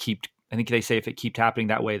 years, and I think they say if it kept happening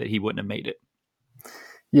that way, that he wouldn't have made it.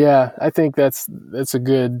 Yeah, I think that's a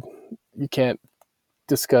good. You can't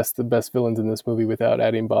discuss the best villains in this movie without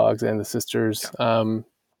adding Boggs and the sisters,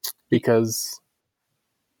 because,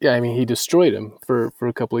 yeah, I mean, he destroyed him for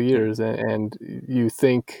a couple of years, and you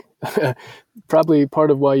think probably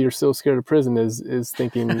part of why you're so scared of prison is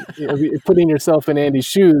thinking, putting yourself in Andy's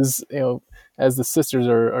shoes, as the sisters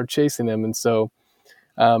are chasing him, and so,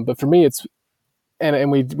 but for me, it's and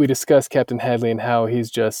we discussed Captain Hadley and how he's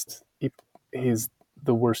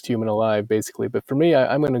the worst human alive, basically. But for me,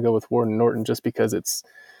 I'm going to go with Warden Norton just because it's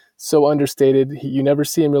so understated. You never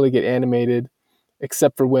see him really get animated,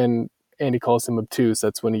 except for when Andy calls him obtuse.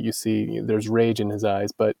 That's when you see there's rage in his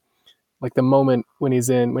eyes. But like the moment when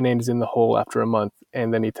Andy's in the hole after a month,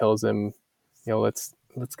 and then he tells him, let's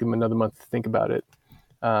give him another month to think about it.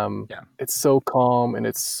 It's so calm and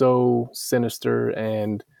it's so sinister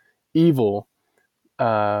and evil.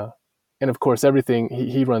 And of course, everything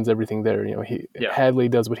he runs everything there. Hadley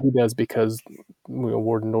does what he does because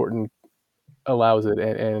Warden Norton allows it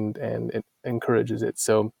and encourages it.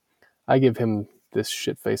 So I give him this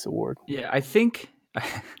shitface award. Yeah, I think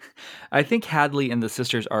Hadley and the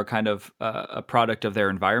sisters are kind of a product of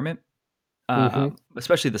their environment,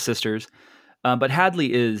 especially the sisters. But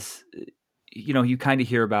Hadley is, you kind of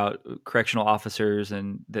hear about correctional officers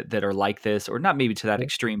and that are like this, or not maybe to that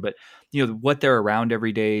extreme, but what they're around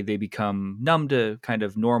every day, they become numb to kind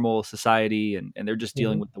of normal society, and they're just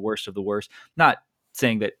dealing with the worst of the worst. Not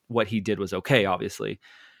saying that what he did was okay, obviously.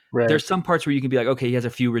 Right. There's some parts where you can be like, okay, he has a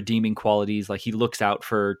few redeeming qualities. Like he looks out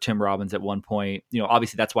for Tim Robbins at one point.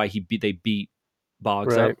 Obviously that's why they beat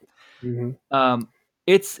Boggs up.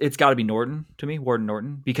 It's got to be Norton to me, Warden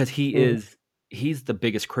Norton, because he's the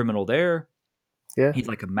biggest criminal there. Yeah, he's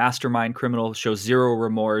like a mastermind criminal, shows zero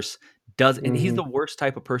remorse, and he's the worst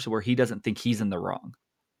type of person where he doesn't think he's in the wrong.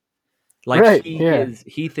 Like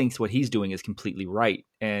he thinks what he's doing is completely right,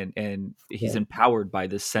 and he's empowered by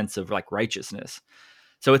this sense of like righteousness.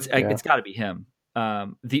 So it's got to be him.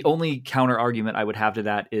 The only counter argument I would have to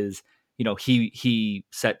that is, he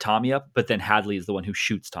set Tommy up, but then Hadley is the one who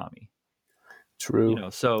shoots Tommy. True.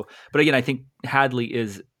 But again, I think Hadley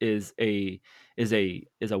is a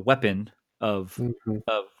weapon of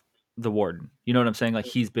the warden. You know what I'm saying? Like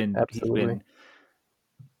he's been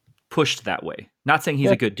pushed that way. Not saying he's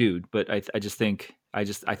a good dude, but I think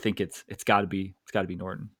it's got to be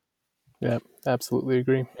Norton. Yeah, absolutely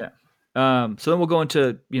agree. Yeah. So then we'll go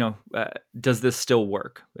into does this still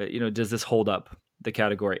work? Does this hold up the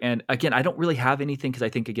category? And again, I don't really have anything because I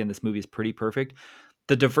think again this movie is pretty perfect.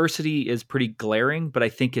 The diversity is pretty glaring, but I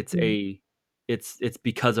think it's it's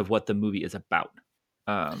because of what the movie is about.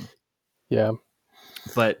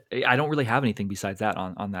 But I don't really have anything besides that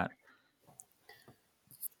on that.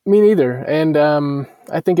 Me neither, and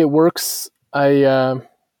I think it works. It's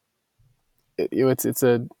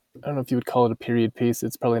a I don't know if you would call it a period piece.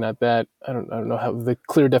 It's probably not that. I don't know how the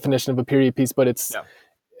clear definition of a period piece, but it's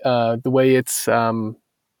the way it's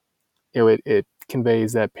it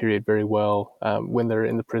conveys that period very well when they're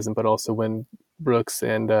in the prison, but also when Brooks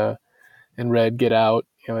and Red get out.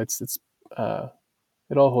 It's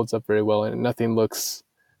it all holds up very well, and nothing looks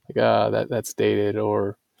like that's dated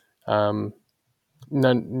or none.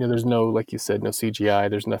 There's no, like you said, no CGI.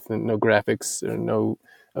 There's nothing, no graphics or no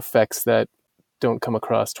effects that don't come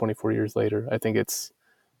across 24 years later. I think it's,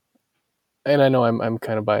 and I know I'm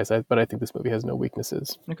kind of biased, but I think this movie has no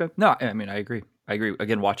weaknesses. Okay, no, I mean I agree.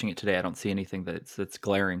 Again, watching it today, I don't see anything that's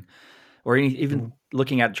glaring, or even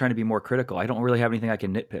looking at it trying to be more critical. I don't really have anything I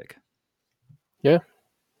can nitpick. Yeah.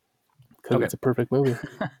 Because it's a perfect movie.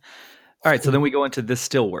 All right, so then we go into this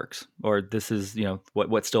still works, or this is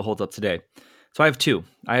what still holds up today. So I have two.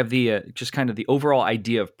 I have the just kind of the overall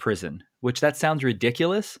idea of prison, which that sounds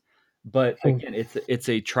ridiculous, but again, it's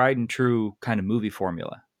a tried and true kind of movie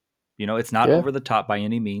formula. You know, it's not Yeah. over the top by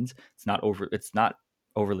any means. It's not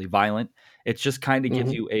overly violent. It just kind of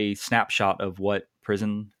gives you a snapshot of what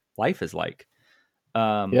prison life is like.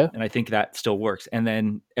 Yeah. And I think that still works. And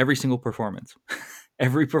then every single performance,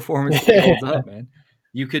 every performance holds up, man.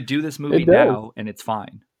 You could do this movie It does. now and it's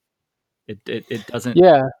fine. It doesn't.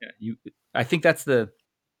 Yeah. I think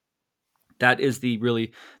that is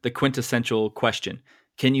the quintessential question.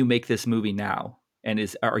 Can you make this movie now? And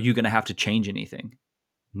are you going to have to change anything?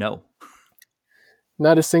 No.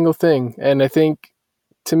 Not a single thing. And I think,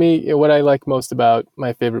 to me, what I like most about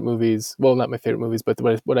my favorite movies, well, not my favorite movies, but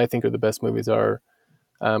what I think are the best movies are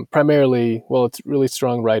primarily, well, it's really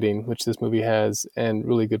strong writing, which this movie has, and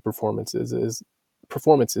really good performances.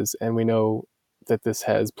 And we know that this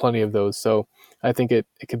has plenty of those. So I think it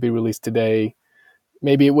could be released today.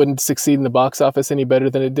 Maybe it wouldn't succeed in the box office any better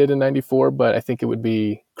than it did in '94, but I think it would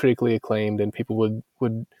be critically acclaimed, and people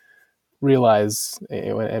would realize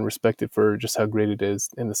and respect it for just how great it is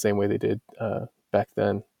in the same way they did back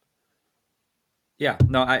then. Yeah,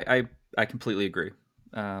 no, I completely agree.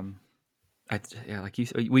 Like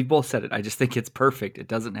we both said it. I just think it's perfect. It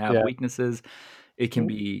doesn't have weaknesses. It can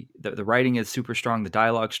be the writing is super strong, the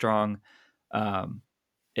dialogue strong.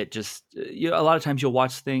 It just a lot of times you'll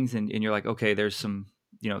watch things and you're like, okay, there's some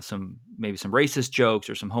maybe some racist jokes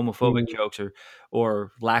or some homophobic jokes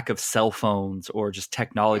or lack of cell phones or just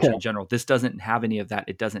technology in general. This doesn't have any of that.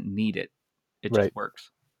 It doesn't need it. It just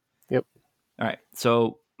works. Yep. All right.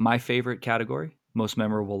 So my favorite category, most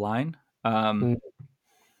memorable line.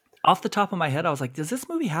 Off the top of my head, I was like, does this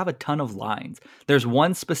movie have a ton of lines? There's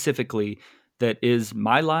one specifically that is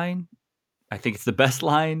my line. I think it's the best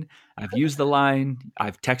line. I've used the line.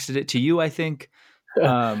 I've texted it to you, I think.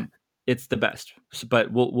 It's the best. But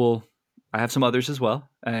I have some others as well.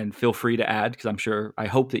 And feel free to add, because I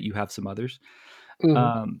hope that you have some others.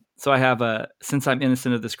 So I have since I'm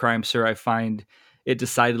innocent of this crime, sir, I find it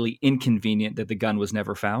decidedly inconvenient that the gun was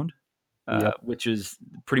never found. Which is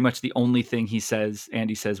pretty much the only thing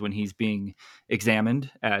Andy says when he's being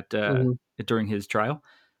examined during his trial.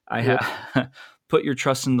 I have put your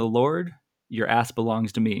trust in the Lord. Your ass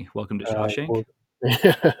belongs to me. Welcome to Shawshank.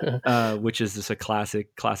 Which is just a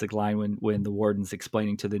classic line when the warden's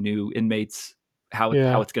explaining to the new inmates how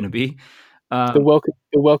it's going to be. The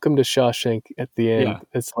welcome to Shawshank at the end.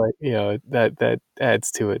 It's like, that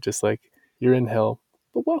adds to it. Just like, you're in hell,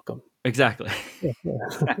 but welcome. Exactly.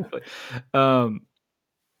 Exactly. I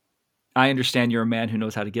understand you're a man who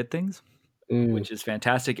knows how to get things, which is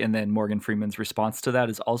fantastic. And then Morgan Freeman's response to that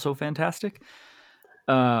is also fantastic.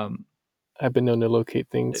 I've been known to locate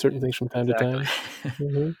certain things from time to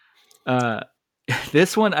time.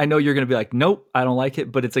 This one, I know you're going to be like, nope, I don't like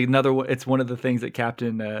it, but it's another one. It's one of the things that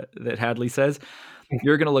that Hadley says.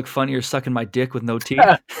 You're going to look funnier sucking my dick with no teeth.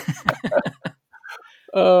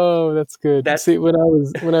 Oh, that's good. See, when I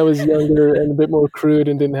was younger and a bit more crude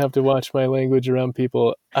and didn't have to watch my language around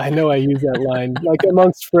people, I know I use that line like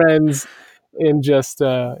amongst friends in just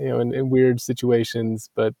in weird situations.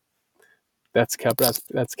 But that's Captain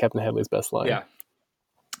Hadley's best line. Yeah.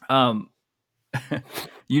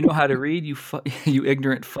 You know how to read, you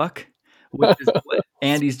ignorant fuck. Which is what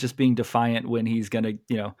Andy's just being defiant when he's gonna,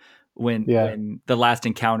 when the last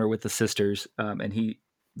encounter with the sisters, and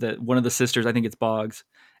one of the sisters, I think it's Boggs,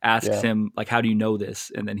 asks him, like, how do you know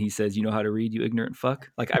this? And then he says, you know how to read, you ignorant fuck.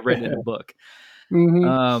 Like, I read it in a book.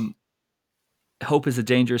 Hope is a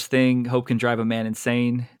dangerous thing. Hope can drive a man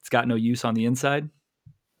insane. It's got no use on the inside.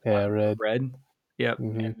 Yeah, red. Yep.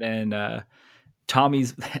 And then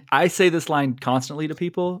Tommy's, I say this line constantly to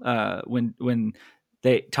people when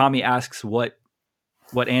Tommy asks what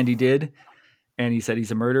Andy did, and he said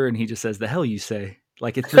he's a murderer, and he just says, the hell you say.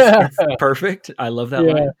 Like, it's perfect. I love that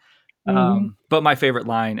line. But my favorite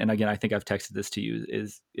line, and again, I think I've texted this to you,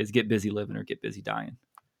 is get busy living or get busy dying.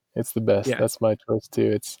 It's the best. Yeah. That's my choice too.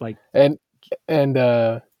 It's like, and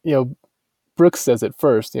Brooks says it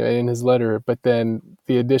first, in his letter, but then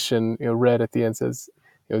the addition, Red at the end says,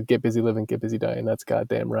 get busy living, get busy dying. That's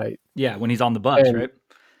goddamn right. Yeah. When he's on the bus, right?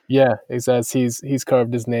 Yeah. As he's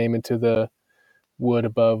carved his name into the wood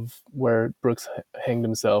above where Brooks hanged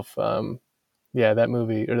himself. That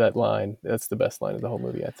movie, or that line, that's the best line of the whole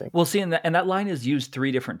movie, I think. Well, see, and that line is used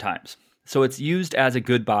 3 different times. So it's used as a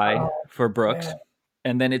goodbye for Brooks. Yeah.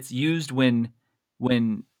 And then it's used when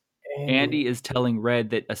Andy is telling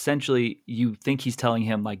Red that essentially you think he's telling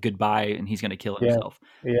him like goodbye and he's going to kill himself.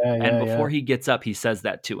 And before he gets up, he says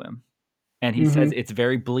that to him. And he says it's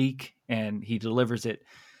very bleak, and he delivers it.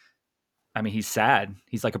 I mean, he's sad.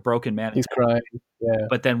 He's like a broken man. He's crying. Yeah.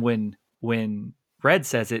 But then when Red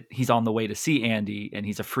says it, he's on the way to see Andy and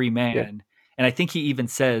he's a free man. Yeah. And I think he even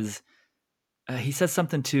says, he says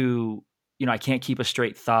something to, I can't keep a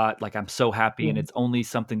straight thought. Like I'm so happy. And it's only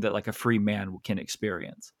something that like a free man can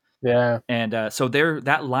experience. Yeah. And so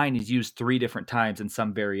that line is used 3 different times in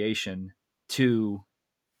some variation to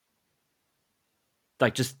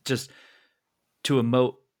like, just to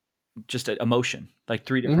emote, just emotion, like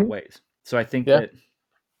 3 different ways. So I think I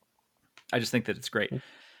just think that it's great.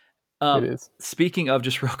 It is. Speaking of,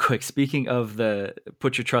 just real quick, speaking of the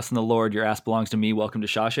put your trust in the Lord, your ass belongs to me, welcome to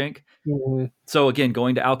Shawshank. So again,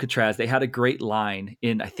 going to Alcatraz, they had a great line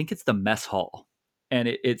in, I think it's the mess hall. And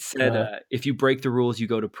it said, if you break the rules, you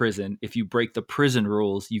go to prison. If you break the prison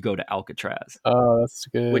rules, you go to Alcatraz. Oh, that's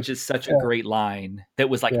good. Which is such a great line that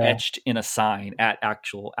was like etched in a sign at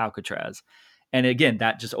actual Alcatraz. And again,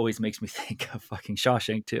 that just always makes me think of fucking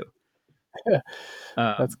Shawshank too.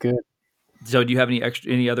 That's good. So do you have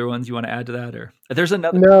any other ones you want to add to that? Or there's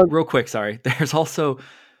another real quick. Sorry. There's also,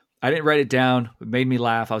 I didn't write it down. It made me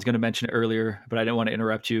laugh. I was going to mention it earlier, but I didn't want to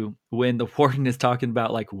interrupt you. When the warden is talking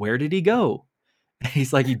about like, where did he go?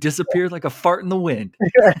 He's like, he disappeared like a fart in the wind.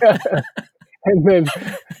 And then,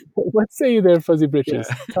 what say you there, Fuzzy Britches?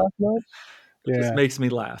 Talk much? It just makes me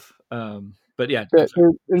laugh. But yeah.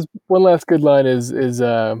 There's one last good line is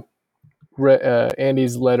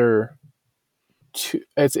Andy's letter.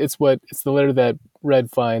 It's the letter that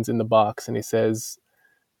Red finds in the box, and he says,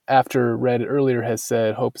 after Red earlier has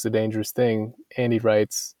said, hope is a dangerous thing, Andy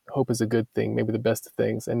writes, hope is a good thing, maybe the best of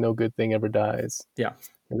things, and no good thing ever dies. Yeah.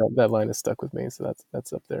 And that line has stuck with me, so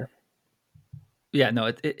that's up there. Yeah, no,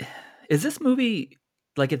 it is this movie,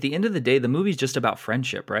 like at the end of the day, the movie's just about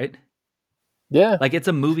friendship, right? Yeah. Like it's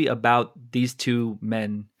a movie about these 2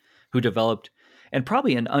 men who developed, and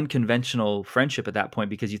probably an unconventional friendship at that point,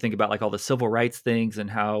 because you think about like all the civil rights things and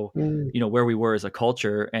how, where we were as a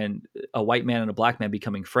culture, and a white man and a black man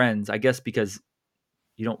becoming friends, I guess, because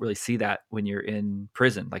you don't really see that when you're in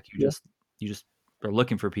prison. Like you just are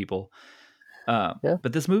looking for people.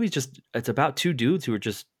 But this movie's it's about 2 dudes who are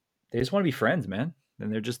they just want to be friends, man.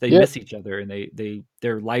 And they miss each other, and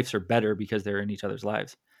their lives are better because they're in each other's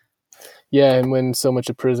lives. Yeah. And when so much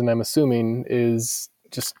of prison, I'm assuming, is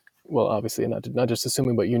just, well, obviously not just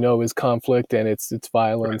assuming, but is conflict and it's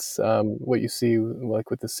violence. Right. What you see like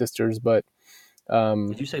with the sisters, but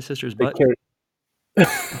did you say sisters? But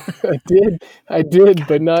I did, God,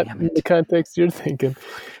 but not in the context you're thinking.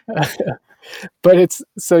 But it's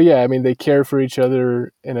so I mean, they care for each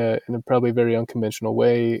other in a probably very unconventional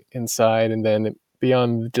way inside, and then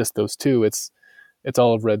beyond just those 2, it's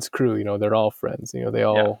all of Red's crew. They're all friends. They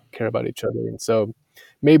all care about each other, and so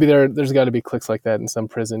maybe there's got to be cliques like that in some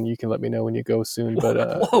prison. You can let me know when you go soon, but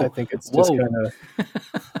I think it's just kind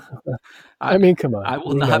of. I mean, come on. I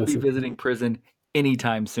will not be visiting prison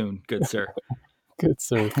anytime soon, good sir. Good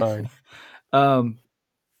sir, fine. All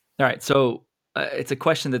right, so it's a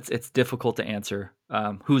question it's difficult to answer.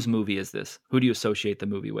 Whose movie is this? Who do you associate the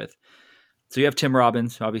movie with? So you have Tim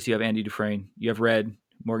Robbins, obviously you have Andy Dufresne, you have Red,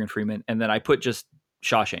 Morgan Freeman, and then I put just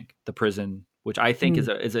Shawshank, the prison, which I think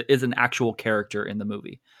is an actual character in the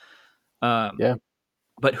movie.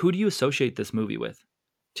 But who do you associate this movie with?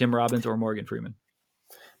 Tim Robbins or Morgan Freeman?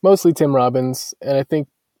 Mostly Tim Robbins, and I think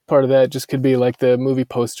part of that just could be like the movie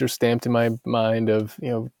poster stamped in my mind of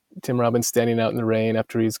Tim Robbins standing out in the rain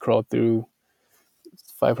after he's crawled through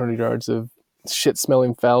 500 yards of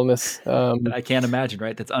shit-smelling foulness. I can't imagine,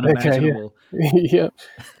 right? That's unimaginable. Yeah.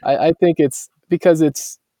 I think it's because it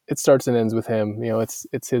starts and ends with him.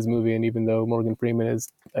 It's his movie, and even though Morgan Freeman is,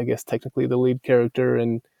 I guess, technically the lead character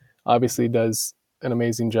and obviously does an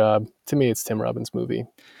amazing job, to me, it's Tim Robbins' movie.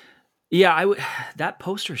 Yeah, that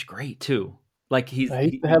poster's great too. Like I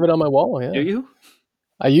used to have it on my wall. Yeah. Do you?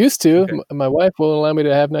 I used to. Okay. My wife won't allow me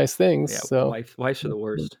to have nice things. Yeah, so wives are the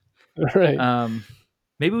worst. Right.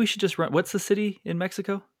 Maybe we should just run. What's the city in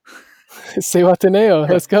Mexico? Cihuataneo.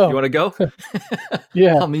 Let's go. You want to go?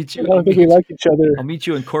 Yeah. I'll meet you. I don't think we like each other. I'll meet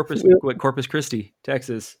you in Corpus Christi,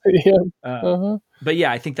 Texas. Yeah. But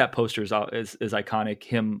yeah, I think that poster is iconic.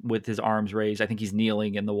 Him with his arms raised. I think he's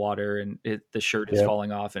kneeling in the water, and the shirt is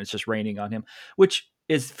falling off, and it's just raining on him, which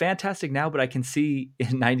is fantastic now. But I can see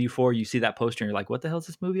in '94, you see that poster, and you're like, "What the hell is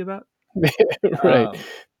this movie about?" Right.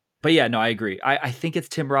 But yeah, no, I agree. I think it's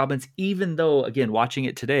Tim Robbins, even though, again, watching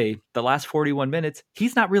it today, the last 41 minutes,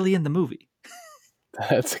 he's not really in the movie.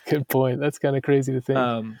 That's a good point. That's kind of crazy to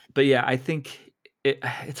think. But yeah, I think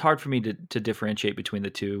it's hard for me to differentiate between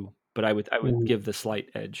the 2, but I would give the slight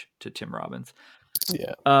edge to Tim Robbins.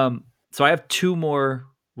 Yeah. So I have 2 more,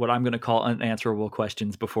 what I'm going to call unanswerable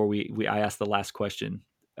questions before I ask the last question.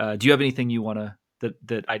 Do you have anything you want to,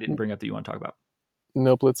 that I didn't bring up that you want to talk about?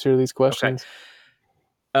 Nope. Let's hear these questions. Okay.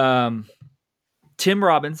 Tim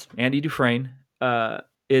Robbins, Andy Dufresne,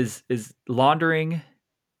 is laundering.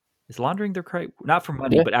 Is laundering their credit not for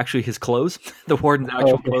money, but actually his clothes, the warden's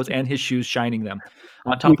actual clothes, and his shoes, shining them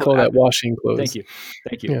on top We of. call that washing clothes.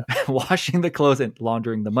 Thank you. Yeah. Washing the clothes and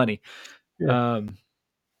laundering the money. Yeah.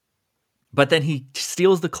 But then he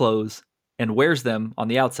steals the clothes and wears them on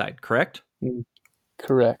the outside. Correct.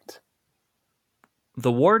 Correct. The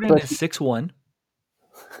warden is 6'1".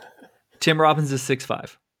 Tim Robbins is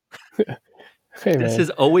 6'5". Hey, this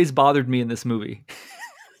has always bothered me in this movie.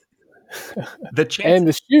 The chance and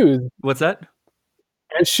the shoes. What's that?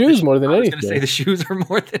 The shoes more than anything. I was going to say the shoes are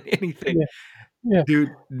more than anything. Yeah. Dude,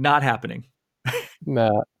 not happening.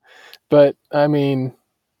 Nah. But I mean,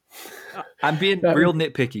 I'm being real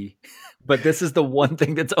nitpicky, but this is the one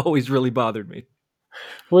thing that's always really bothered me.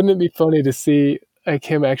 Wouldn't it be funny to see like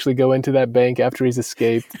him actually go into that bank after he's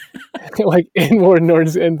escaped, like in Warden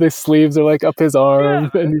Norton's, and the sleeves are like up his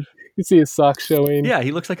arm, and you see his socks showing. Yeah,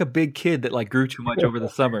 he looks like a big kid that like grew too much over the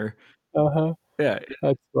summer. Yeah,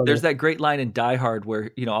 that's funny. There's that great line in Die Hard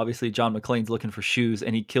where obviously John McClane's looking for shoes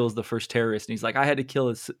and he kills the first terrorist, and he's like, I had to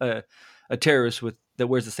kill a terrorist that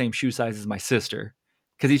wears the same shoe size as my sister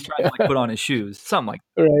because he's trying to like put on his shoes, something like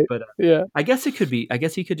that. Right. But yeah, I guess it could be. I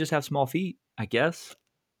guess he could just have small feet. I guess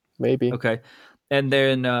maybe. Okay, and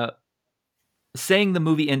then saying the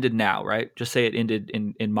movie ended now, right? Just say it ended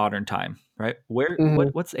in modern time, right? Where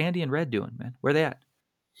what's Andy and Red doing, man? Where are they at?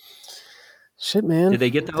 Shit, man. Did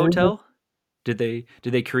they get the hotel? Did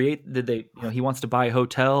they create? Did they? He wants to buy a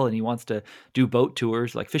hotel and he wants to do boat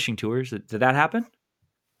tours, like fishing tours. Did that happen?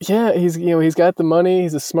 Yeah, he's got the money.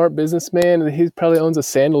 He's a smart businessman, and he probably owns a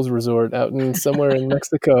sandals resort out in somewhere in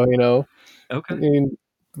Mexico. Okay. He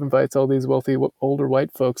invites all these wealthy older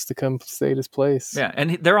white folks to come stay at his place. Yeah,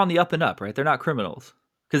 and they're on the up and up, right? They're not criminals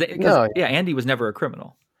because Andy was never a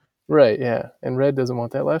criminal. Right. Yeah, and Red doesn't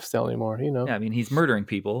want that lifestyle anymore. Yeah, I mean he's murdering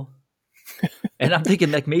people. And I'm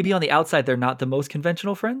thinking, like, maybe on the outside they're not the most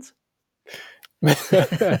conventional friends. That's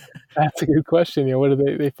a good question. What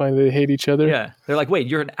do they find? They hate each other? Yeah, they're like, wait,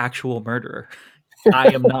 you're an actual murderer.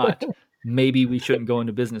 I am not. Maybe we shouldn't go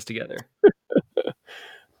into business together.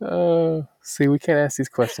 See, we can't ask these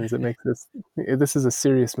questions. It makes this is a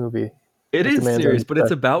serious movie. It is serious, but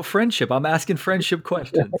it's about friendship. I'm asking friendship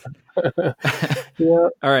questions. Yeah.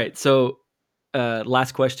 All right, so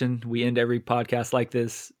last question. We end every podcast like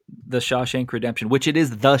this. The Shawshank Redemption, which it is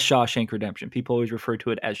the Shawshank Redemption. People always refer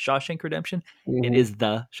to it as Shawshank Redemption. Mm-hmm. It is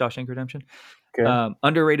the Shawshank Redemption. Okay.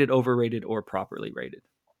 Underrated, overrated, or properly rated.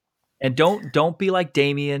 And don't be like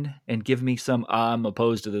Damien and give me some I'm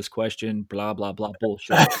opposed to this question, blah, blah, blah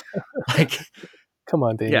bullshit. Like, come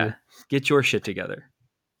on, Damien. Yeah, get your shit together.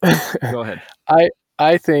 Go ahead.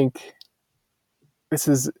 I think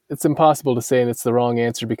it's impossible to say, and it's the wrong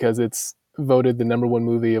answer because it's voted the number one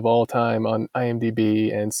movie of all time on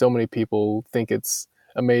IMDb, and so many people think it's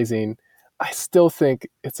amazing. I still think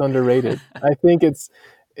it's underrated. I think it's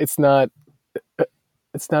not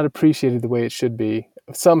appreciated the way it should be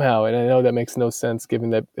somehow, and I know that makes no sense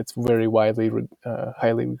given that it's very widely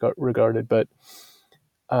highly regarded. But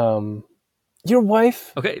your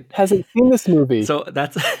wife hasn't seen this movie, so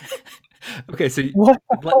that's okay. So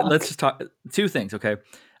let's just talk two things. Okay.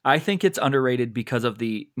 I think it's underrated because of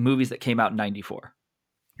the movies that came out in '94.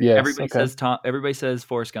 Yes, everybody says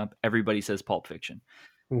Forrest Gump. Everybody says Pulp Fiction.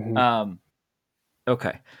 Mm-hmm.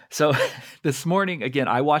 Okay, so this morning again,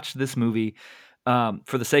 I watched this movie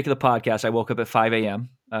for the sake of the podcast. I woke up at 5 a.m.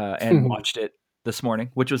 And watched it this morning,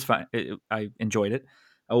 which was fine. I enjoyed it.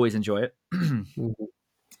 I always enjoy it.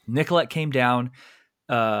 Nicolette came down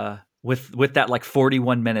with that like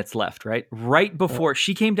 41 minutes left, right before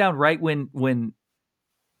she came down, right when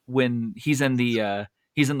he's in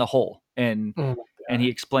the hole and he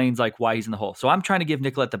explains like why he's in the hole. So I'm trying to give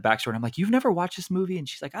Nicolette the backstory. And I'm like, you've never watched this movie? And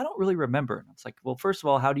she's like, I don't really remember. And I was like, well, first of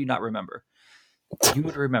all, how do you not remember? You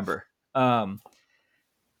would remember.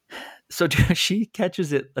 So she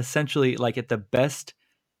catches it essentially like at the best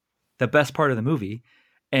part of the movie.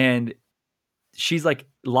 And she's like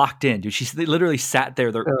locked in, dude. She's literally sat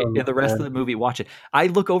there the rest of the movie watching. I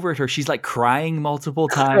look over at her. She's like crying multiple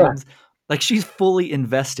times. Like she's fully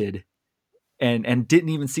invested and didn't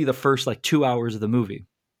even see the first like 2 hours of the movie.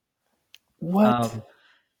 What?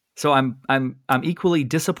 So I'm equally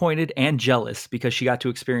disappointed and jealous because she got to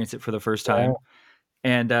experience it for the first time.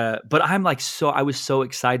 And but I'm like I was so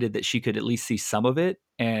excited that she could at least see some of it,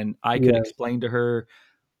 and I could explain to her,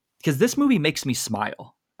 because this movie makes me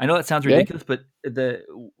smile. I know that sounds ridiculous, but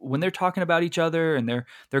when they're talking about each other and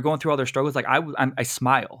they're going through all their struggles, like I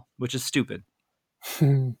smile, which is stupid.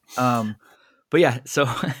 But yeah, so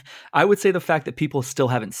I would say the fact that people still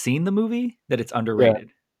haven't seen the movie, that it's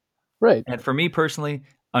underrated. Right. And for me personally,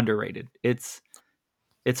 underrated. It's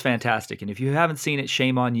fantastic. And if you haven't seen it,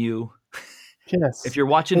 shame on you. Yes. If you're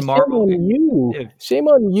watching And Marvel, shame on you. if- Shame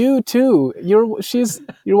on you too. Your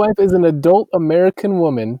wife is an adult American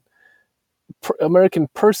woman, American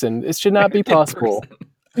person. It should not be American possible. person.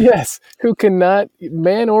 Yes, who cannot,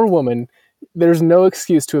 man or woman, there's no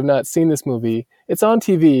excuse to have not seen this movie. It's on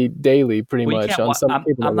TV daily, pretty Well, you much can't. on some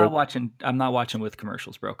cable I'm network. not watching with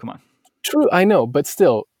commercials, bro. Come on. True, I know, but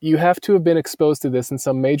still, you have to have been exposed to this in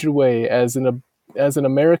some major way as an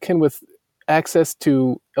American with access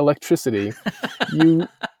to electricity. You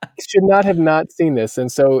should not have not seen this,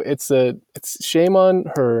 and so it's shame on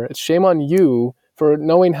her. It's shame on you for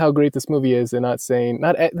knowing how great this movie is and not saying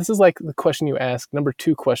not. This is like the question you ask, number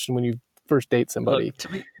 2 question when you first date somebody. Look, to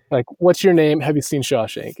be Like, what's your name? Have you seen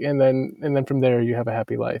Shawshank? And then from there you have a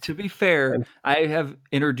happy life. To be fair, And- I have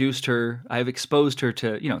exposed her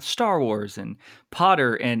to, Star Wars and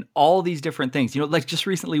Potter and all these different things. Like just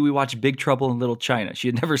recently we watched Big Trouble in Little China. She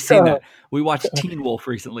had never seen that. We watched Teen Wolf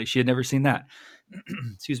recently. She had never seen that.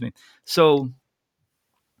 Excuse me. So,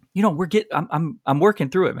 I'm working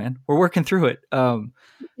through it, man. We're working through it.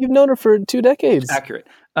 You've known her for 2 decades. Accurate.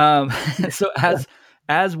 So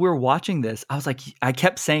as we're watching this, I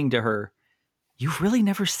kept saying to her, "You've really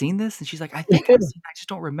never seen this?" And she's like, "I think I've seen it, I just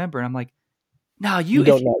don't remember." And I'm like, "No, You if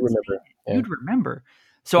don't you not had seen remember. it, Yeah. you'd remember."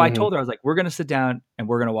 So I told her, I was like, "We're gonna sit down and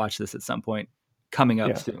we're gonna watch this at some point coming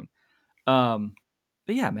up soon."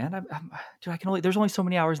 But yeah, man, dude, I can only. There's only so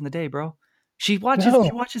many hours in the day, bro. She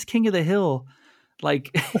watches King of the Hill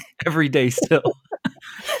like every day still.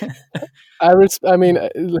 I mean,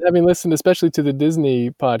 having listened especially to the Disney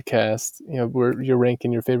podcast, where you're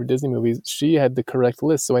ranking your favorite Disney movies, she had the correct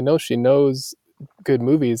list, so I know she knows good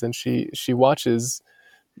movies and she watches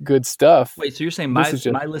good stuff. Wait, so you're saying This is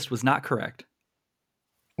just my list was not correct?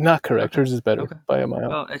 not correct. Okay. Hers is better Okay. by a mile.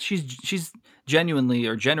 Well, she's genuinely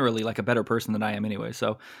or generally like a better person than I am anyway.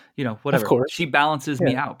 So, whatever. Of course. She balances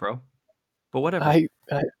me out, bro. But whatever.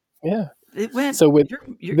 Yeah. It went. So with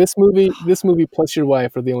you're, this movie plus your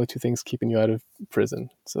wife are the only 2 things keeping you out of prison.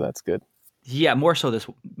 So that's good. yeah, more so this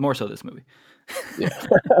movie. Yeah.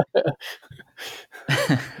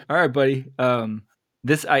 All right, buddy.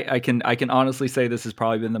 This I can honestly say this has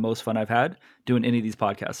probably been the most fun I've had doing any of these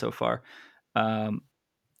podcasts so far.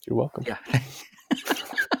 You're welcome. Yeah.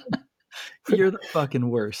 You're the fucking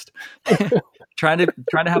worst. trying to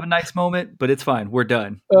have a nice moment, but it's fine. We're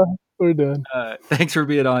done. We're done. Thanks for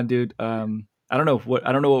being on, dude. I don't know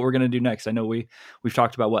what we're gonna do next. I know we've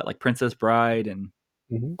talked about like Princess Bride and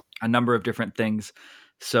a number of different things.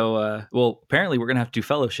 So, well, apparently we're gonna have to do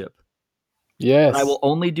Fellowship. Yes. But I will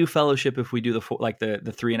only do Fellowship if we do the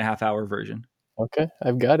 3.5 hour version. Okay,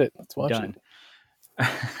 I've got it. Let's watch Done. All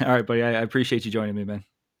right, buddy. I appreciate you joining me, man.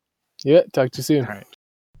 Yeah, talk to you soon. All right.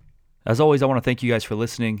 As always, I want to thank you guys for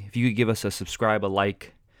listening. If you could give us a subscribe, a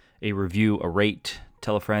like, a review, a rate,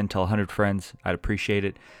 tell a friend, tell 100 friends, I'd appreciate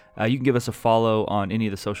it. You can give us a follow on any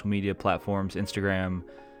of the social media platforms, Instagram,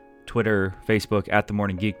 Twitter, Facebook, @The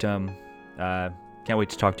Morning Geekdom. Can't wait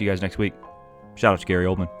to talk to you guys next week. Shout out to Gary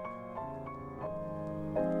Oldman.